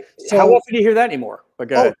 So, how often do you hear that anymore?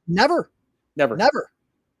 Never.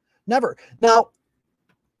 Now,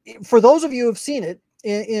 for those of you who have seen it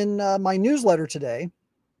in my newsletter today,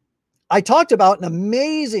 I talked about an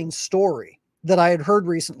amazing story that I had heard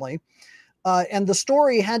recently. And the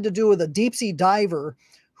story had to do with a deep sea diver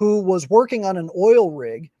who was working on an oil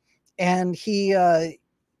rig, and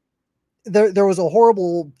there was a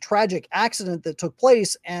horrible, tragic accident that took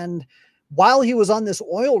place. And while he was on this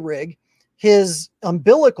oil rig, his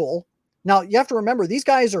umbilical, now you have to remember, these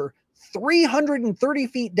guys are 330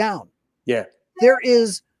 feet down. Yeah. There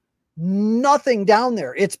is nothing down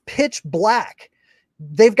there. It's pitch black.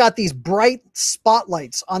 They've got these bright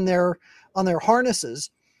spotlights on their harnesses.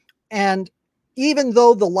 And even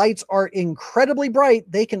though the lights are incredibly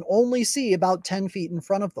bright, they can only see about 10 feet in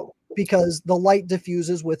front of them because the light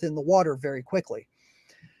diffuses within the water very quickly.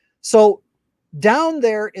 So down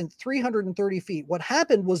there in 330 feet, what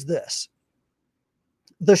happened was this.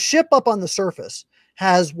 The ship up on the surface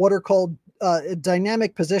has what are called a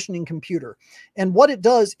dynamic positioning computer. And what it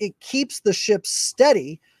does, it keeps the ship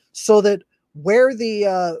steady so that where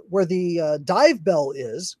the dive bell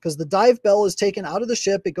is, because the dive bell is taken out of the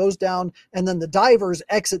ship, it goes down, and then the divers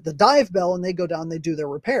exit the dive bell and they go down, they do their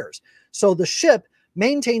repairs. So the ship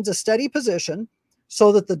maintains a steady position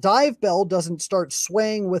so that the dive bell doesn't start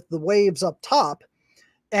swaying with the waves up top.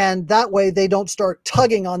 And that way they don't start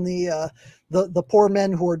tugging on the poor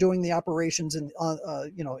men who are doing the operations in,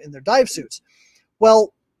 in their dive suits.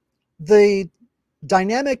 Well, the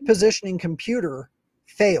dynamic positioning computer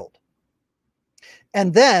failed.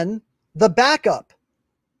 And then the backup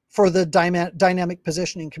for the dynamic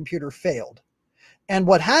positioning computer failed. And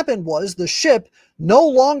what happened was the ship, no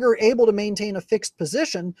longer able to maintain a fixed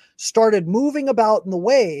position, started moving about in the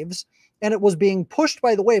waves, and it was being pushed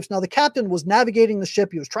by the waves. Now, the captain was navigating the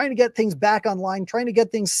ship. He was trying to get things back online, trying to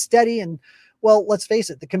get things steady. And, well, let's face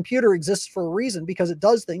it, the computer exists for a reason, because it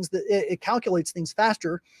does things, that it calculates things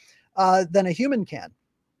faster than a human can.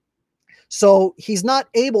 So he's not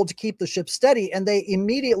able to keep the ship steady, and they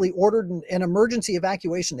immediately ordered an emergency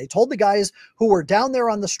evacuation. They told the guys who were down there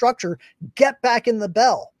on the structure, get back in the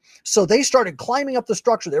bell. So they started climbing up the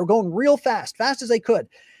structure. They were going real fast as they could.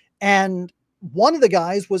 And one of the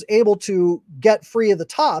guys was able to get free of the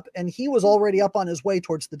top, and he was already up on his way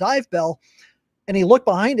towards the dive bell. And he looked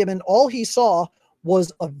behind him, and all he saw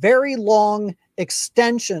was a very long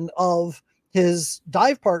extension of his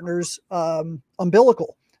dive partner's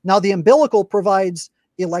umbilical. Now, the umbilical provides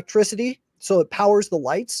electricity, so it powers the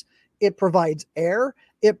lights. It provides air,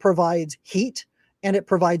 it provides heat, and it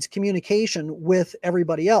provides communication with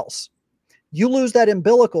everybody else. You lose that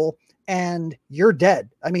umbilical and you're dead.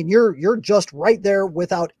 I mean, you're just right there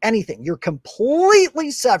without anything. You're completely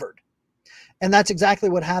severed. And that's exactly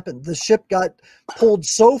what happened. The ship got pulled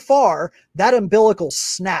so far, that umbilical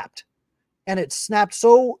snapped. And it snapped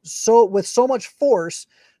so with so much force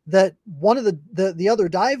that one of the other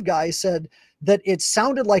dive guys said that it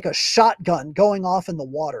sounded like a shotgun going off in the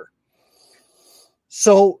water.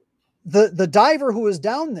 So the diver who was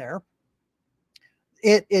down there,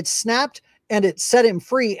 it snapped and it set him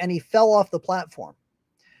free, and he fell off the platform,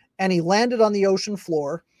 and he landed on the ocean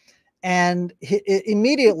floor, and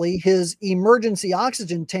immediately his emergency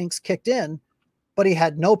oxygen tanks kicked in, but he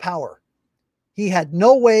had no power. He had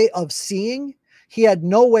no way of seeing. He had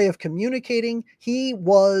no way of communicating. He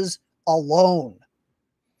was alone.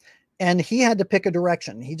 And he had to pick a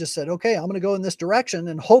direction. He just said, okay, I'm going to go in this direction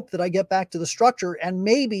and hope that I get back to the structure, and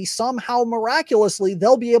maybe somehow miraculously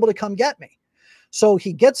they'll be able to come get me. So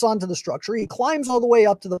he gets onto the structure. He climbs all the way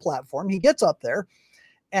up to the platform. He gets up there,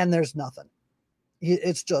 and there's nothing.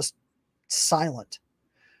 It's just silent.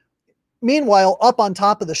 Meanwhile, up on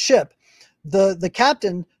top of the ship, the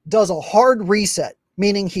captain does a hard reset,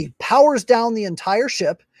 meaning he powers down the entire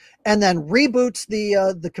ship and then reboots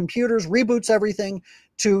the computers, reboots everything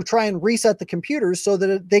to try and reset the computers so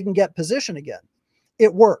that they can get position again.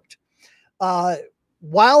 It worked.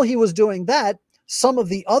 While he was doing that, some of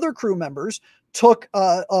the other crew members took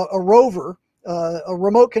a rover, a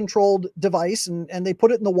remote controlled device, and they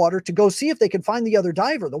put it in the water to go see if they could find the other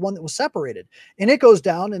diver, the one that was separated. And it goes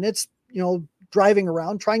down, and it's, driving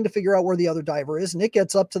around trying to figure out where the other diver is. And it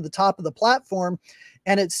gets up to the top of the platform,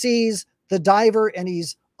 and it sees the diver, and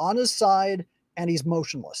he's on his side and he's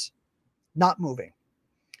motionless, not moving.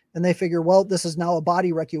 And they figure, well, this is now a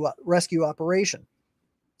body rescue operation.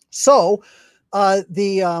 So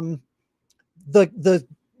the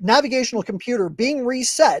navigational computer, being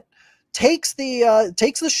reset, takes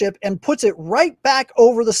the ship and puts it right back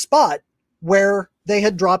over the spot where they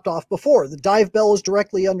had dropped off before. The dive bell is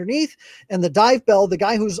directly underneath, and the dive bell, the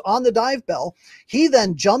guy who's on the dive bell, he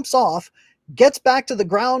then jumps off, gets back to the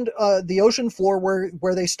ground, the ocean floor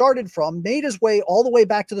where they started from, made his way all the way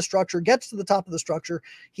back to the structure, gets to the top of the structure.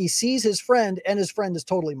 He sees his friend, and his friend is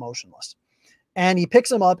totally motionless. And he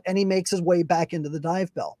picks him up, and he makes his way back into the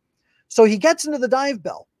dive bell. So he gets into the dive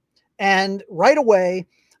bell, and right away,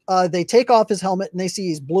 they take off his helmet, and they see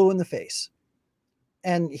he's blue in the face.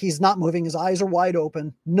 And he's not moving. His eyes are wide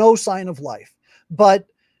open, no sign of life. But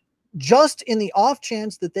just in the off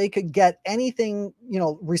chance that they could get anything,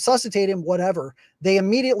 resuscitate him, whatever, they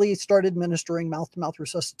immediately started administering mouth-to-mouth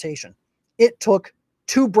resuscitation. It took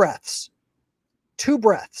 2 breaths.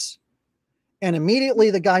 And immediately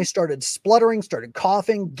the guy started spluttering, started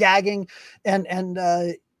coughing, gagging,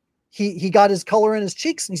 and he got his color in his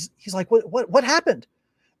cheeks, and he's like, what happened?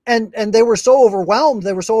 And they were so overwhelmed,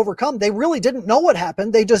 they were so overcome, they really didn't know what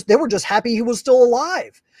happened. They were just happy he was still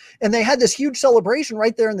alive. And they had this huge celebration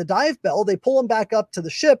right there in the dive bell. They pull him back up to the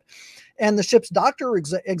ship, and the ship's doctor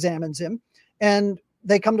examines him, and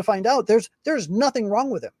they come to find out there's nothing wrong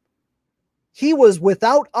with him. He was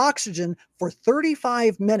without oxygen for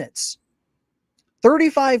 35 minutes.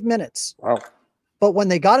 35 minutes. Wow. But when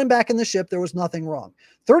they got him back in the ship, there was nothing wrong.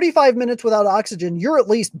 35 minutes without oxygen, you're at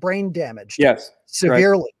least brain damaged. Yes.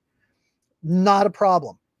 Severely. Right. Not a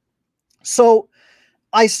problem. So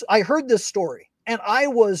I heard this story, And I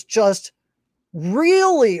was just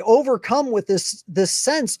really overcome with this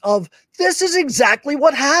sense of, this is exactly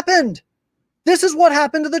what happened. This is what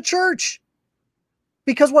happened to the church.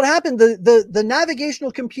 Because what happened, the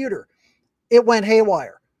navigational computer, it went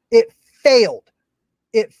haywire. It failed.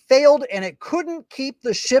 It failed, and it couldn't keep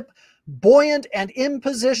the ship buoyant and in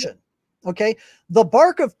position. Okay. The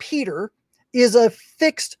bark of Peter is a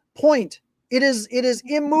fixed point. It is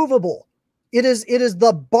immovable. It is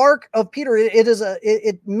the bark of Peter.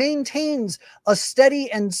 It maintains a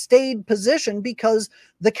steady and staid position because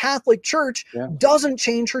the Catholic Church doesn't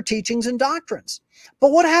change her teachings and doctrines.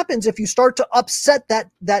 But what happens if you start to upset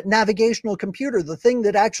that navigational computer, the thing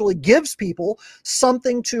that actually gives people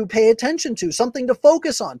something to pay attention to, something to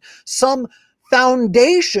focus on, some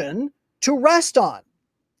foundation to rest on?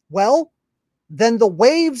 Well, then the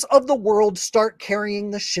waves of the world start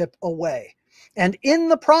carrying the ship away. And in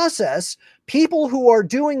the process, people who are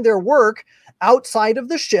doing their work outside of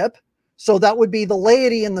the ship, so that would be the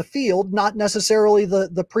laity in the field, not necessarily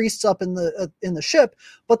the priests up in the ship,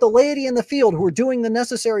 but the laity in the field who are doing the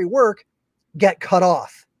necessary work, get cut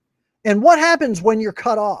off. And what happens when you're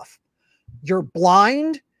cut off? You're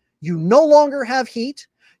blind. You no longer have heat.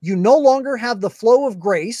 You no longer have the flow of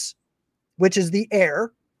grace, which is the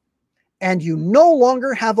air, and you no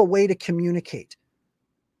longer have a way to communicate,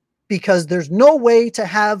 because there's no way to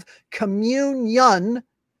have communion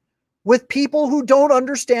with people who don't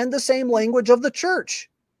understand the same language of the church.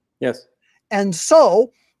 Yes. And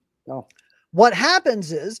so what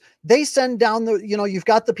happens is they send down you've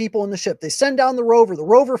got the people in the ship. They send down the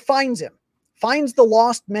rover finds him, finds the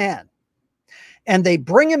lost man, and they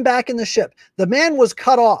bring him back in the ship. The man was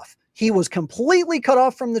cut off. He was completely cut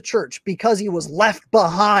off from the church because he was left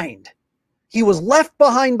behind. He was left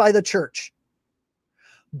behind by the church.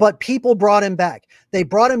 But people brought him back. They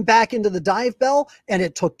brought him back into the dive bell, and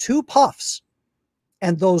it took 2 puffs.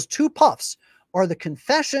 And those 2 puffs are the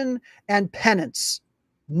confession and penance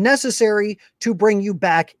necessary to bring you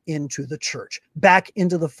back into the church, back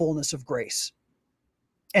into the fullness of grace.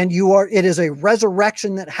 And it is a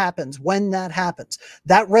resurrection that happens when that happens.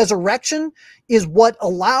 That resurrection is what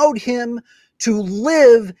allowed him to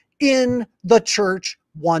live in the church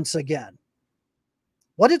once again.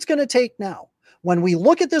 What it's going to take now, when we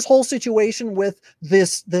look at this whole situation with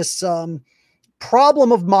this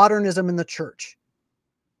problem of modernism in the church,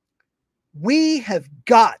 we have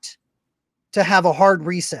got to have a hard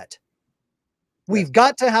reset. We've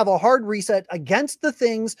got to have a hard reset against the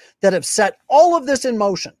things that have set all of this in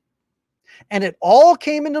motion. And it all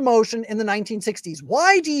came into motion in the 1960s.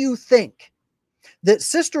 Why do you think that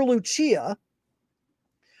Sister Lucia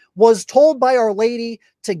was told by Our Lady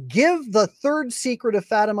to give the 3rd secret of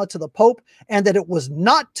Fatima to the Pope, and that it was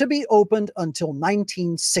not to be opened until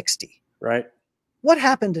 1960? Right. What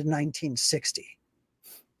happened in 1960?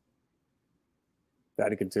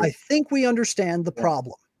 Vatican II. I think we understand the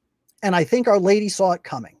problem. And I think Our Lady saw it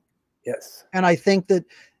coming. Yes. And I think that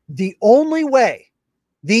the only way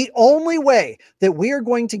that we are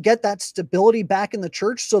going to get that stability back in the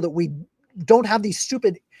church, so that we don't have these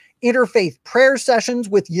stupid interfaith prayer sessions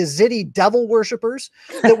with Yazidi devil worshippers,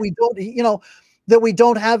 that we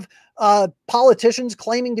don't have politicians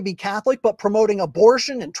claiming to be Catholic but promoting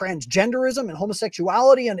abortion and transgenderism and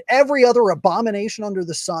homosexuality and every other abomination under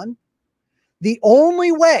the sun. The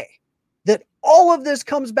only way that all of this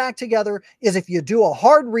comes back together is if you do a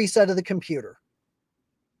hard reset of the computer.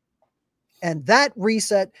 And that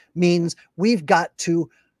reset means we've got to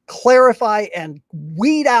clarify and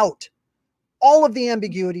weed out all of the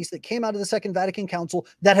ambiguities that came out of the Second Vatican Council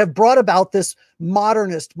that have brought about this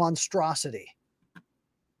modernist monstrosity.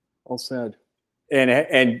 Well said.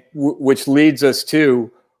 And which leads us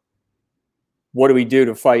to, what do we do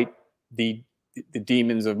to fight the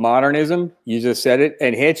demons of modernism? You just said it.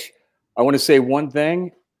 And Hitch, I want to say one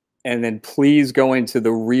thing, and then please go into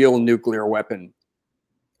the real nuclear weapon,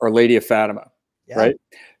 Our Lady of Fatima. Yeah. Right.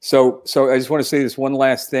 So I just want to say this one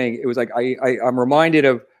last thing. It was like, I'm reminded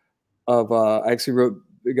of I actually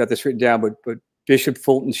got this written down, but Bishop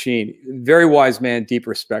Fulton Sheen, very wise man, deep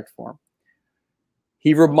respect for him.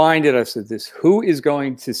 He reminded us of this. Who is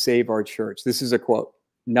going to save our church? This is a quote.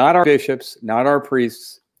 Not our bishops, not our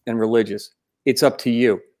priests and religious. It's up to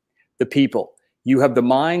you, the people. You have the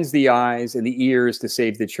minds, the eyes, and the ears to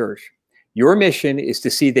save the church. Your mission is to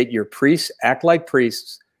see that your priests act like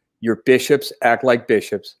priests, your bishops act like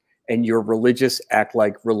bishops, and your religious act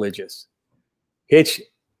like religious. Hitch,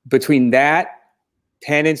 between that,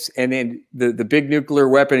 penance, and then the big nuclear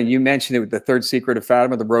weapon, and you mentioned it with the 3rd secret of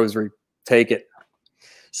Fatima, the rosary, take it.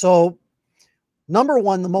 So, number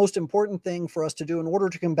one, the most important thing for us to do in order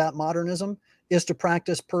to combat modernism is to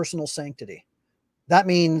practice personal sanctity. That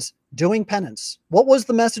means doing penance. What was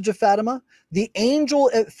the message of Fatima? The angel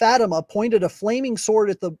at Fatima pointed a flaming sword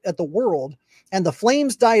at the world, and the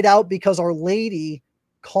flames died out because Our Lady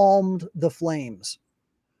calmed the flames.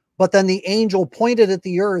 But then the angel pointed at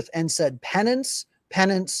the earth and said, penance,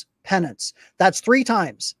 penance, penance. That's 3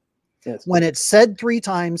 times. Yes. When it's said 3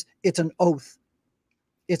 times, it's an oath.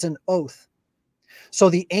 It's an oath. So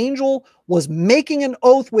the angel was making an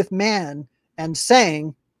oath with man and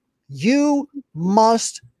saying, you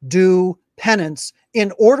must do penance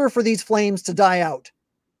in order for these flames to die out.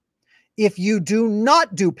 If you do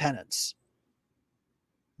not do penance,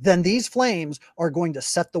 then these flames are going to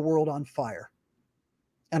set the world on fire.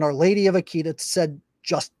 And Our Lady of Akita said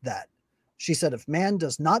just that. She said, if man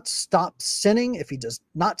does not stop sinning, if he does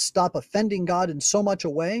not stop offending God in so much a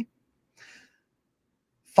way,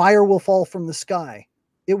 fire will fall from the sky.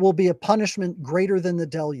 It will be a punishment greater than the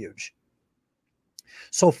deluge.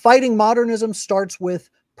 So fighting modernism starts with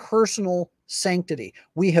personal sanctity.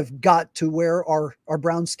 We have got to wear our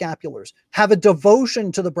brown scapulars, have a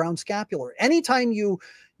devotion to the brown scapular. Anytime you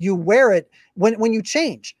wear it, when you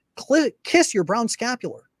change, kiss your brown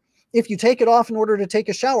scapular. If you take it off in order to take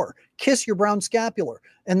a shower, kiss your brown scapular.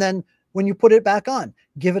 And then when you put it back on,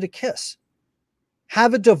 give it a kiss.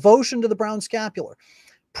 Have a devotion to the brown scapular.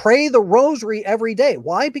 Pray the rosary every day.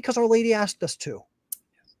 Why? Because Our Lady asked us to.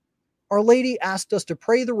 Our Lady asked us to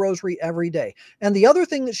pray the rosary every day. And the other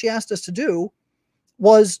thing that she asked us to do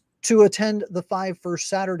was to attend the 5 first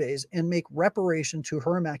Saturdays and make reparation to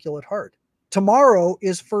her Immaculate Heart. Tomorrow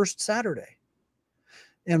is First Saturday.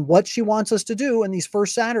 And what she wants us to do in these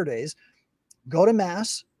first Saturdays, go to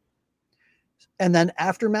Mass, and then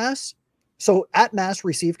after Mass, so at Mass,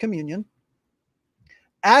 receive communion.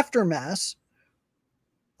 After Mass,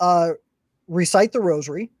 recite the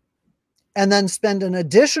rosary, and then spend an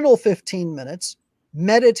additional 15 minutes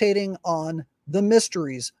meditating on the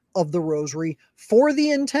mysteries of the rosary for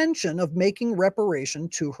the intention of making reparation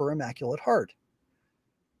to her Immaculate Heart.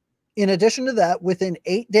 In addition to that, within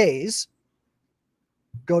 8 days,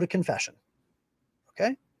 go to confession.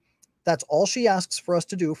 Okay? That's all she asks for us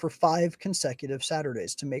to do for 5 consecutive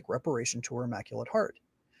Saturdays to make reparation to her Immaculate Heart.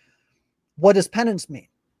 What does penance mean?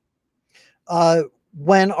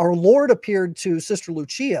 When our Lord appeared to Sister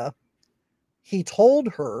Lucia, he told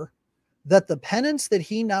her that the penance that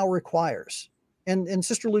he now requires, and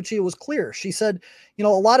Sister Lucia was clear. She said, you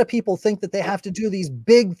know, a lot of people think that they have to do these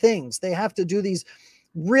big things. They have to do these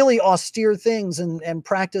really austere things and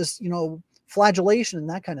practice, you know, flagellation and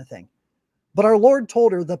that kind of thing. But our Lord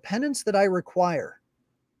told her, the penance that I require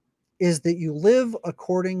is that you live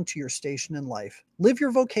according to your station in life. Live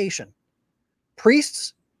your vocation.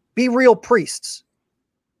 Priests, be real priests.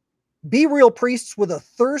 Be real priests with a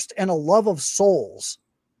thirst and a love of souls.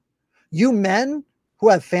 You men who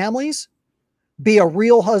have families, be a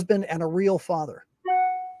real husband and a real father.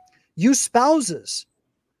 You spouses,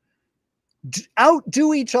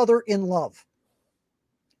 outdo each other in love.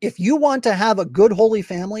 If you want to have a good holy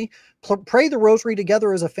family, pray the rosary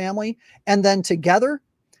together as a family, and then together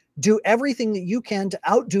do everything that you can to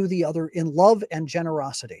outdo the other in love and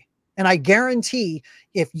generosity. And I guarantee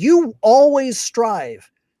if you always strive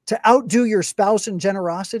to outdo your spouse in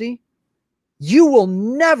generosity, you will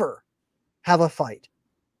never have a fight,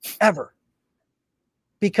 ever.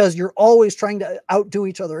 Because you're always trying to outdo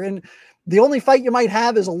each other. And the only fight you might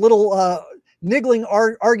have is a little niggling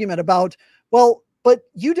argument about, well, but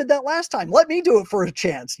you did that last time. Let me do it for a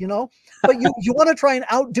chance, you know? But you want to try and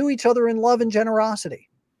outdo each other in love and generosity.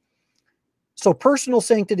 So personal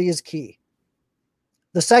sanctity is key.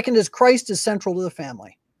 The second is Christ is central to the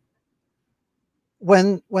family.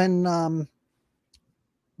 When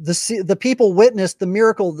the people witnessed the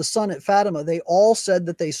miracle of the sun at Fatima, they all said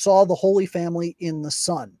that they saw the Holy Family in the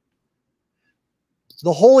sun.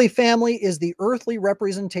 The Holy Family is the earthly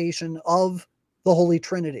representation of the Holy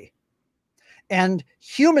Trinity. And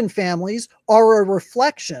human families are a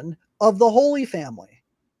reflection of the Holy Family.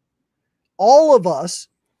 All of us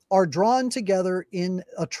are drawn together in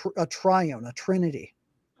a triune, a Trinity.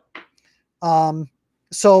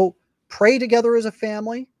 So pray together as a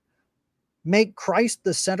family. Make Christ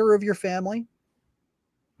the center of your family.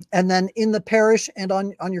 And then in the parish and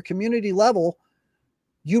on your community level,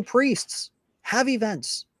 you priests have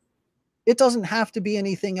events. It doesn't have to be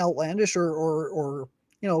anything outlandish or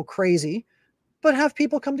you know, crazy, but have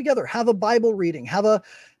people come together, have a Bible reading, have a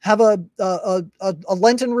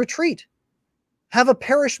Lenten retreat, have a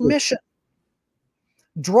parish mission.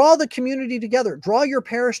 Draw the community together, draw your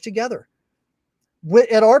parish together.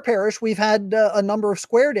 At our parish, we've had a number of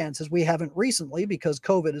square dances. We haven't recently because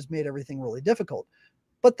COVID has made everything really difficult.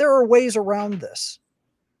 But there are ways around this.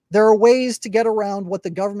 There are ways to get around what the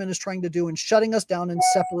government is trying to do and shutting us down and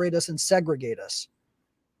separate us and segregate us.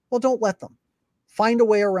 Well, don't let them. Find a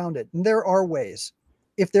way around it. And there are ways.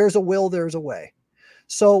 If there's a will, there's a way.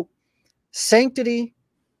 So sanctity,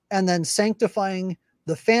 and then sanctifying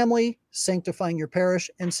the family, sanctifying your parish,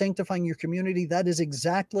 and sanctifying your community. That is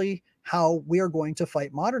exactly how we are going to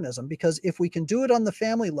fight modernism. Because if we can do it on the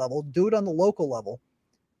family level, do it on the local level,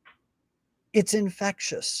 it's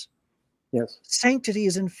infectious. Yes. Sanctity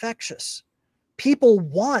is infectious. People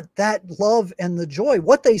want that love and the joy.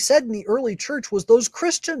 What they said in the early church was those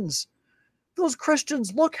Christians,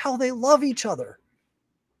 look how they love each other.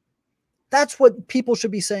 That's what people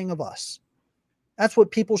should be saying of us. That's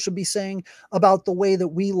what people should be saying about the way that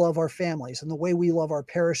we love our families and the way we love our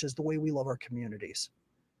parishes, the way we love our communities.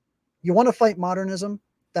 You want to fight modernism?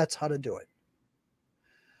 That's how to do it.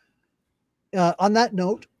 On that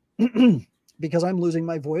note, because I'm losing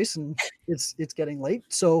my voice and it's getting late.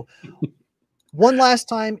 So one last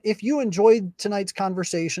time, if you enjoyed tonight's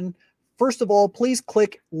conversation, first of all, please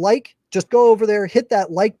click like. Just go over there, hit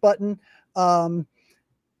that like button.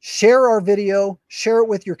 Share our video, share it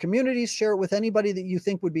with your communities, share it with anybody that you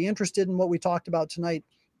think would be interested in what we talked about tonight.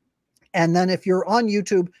 And then if you're on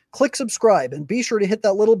YouTube, click subscribe and be sure to hit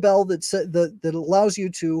that little bell that allows you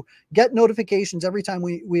to get notifications every time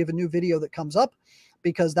we have a new video that comes up,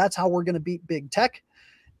 because that's how we're going to beat big tech.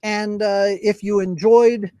 And if you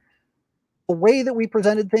enjoyed the way that we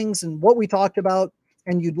presented things and what we talked about,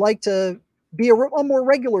 and you'd like to be a more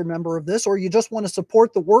regular member of this, or you just want to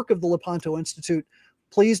support the work of the Lepanto Institute,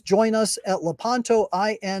 please join us at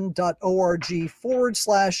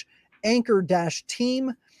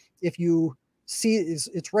lepantoin.org/anchor-team. If you see,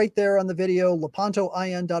 it's right there on the video,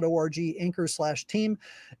 lepantoin.org anchor/team.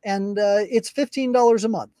 And it's $15 a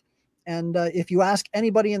month. And if you ask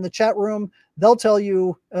anybody in the chat room, they'll tell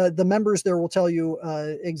you, the members there will tell you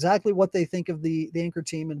exactly what they think of the anchor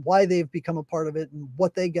team and why they've become a part of it and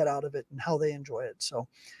what they get out of it and how they enjoy it. So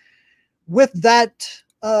with that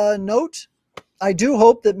note, I do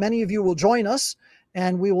hope that many of you will join us,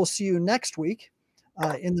 and we will see you next week.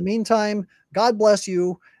 In the meantime, God bless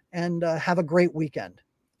you, and have a great weekend.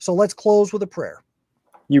 So let's close with a prayer.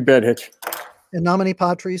 You bet, Hitch. In nomine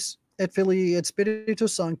Patris, et Filii, et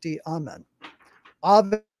Spiritus Sancti. Amen.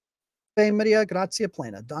 Ave Maria, gratia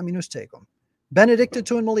plena, Dominus tecum. Benedicta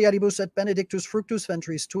tu in mulieribus, et benedictus fructus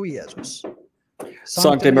ventris tui, Iesus.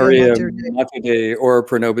 Sancta Maria, Mater Dei, ora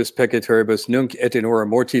pro nobis peccatoribus, nunc et in hora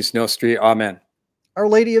mortis nostri. Amen. Our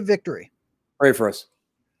Lady of Victory, Pray for us.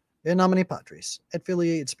 in nomine Patris, et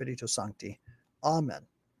Filii, et Spiritus Sancti. Amen.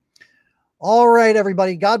 All right,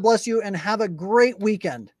 everybody. God bless you and have a great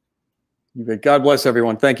weekend. You bet. God bless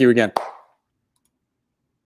everyone. Thank you again.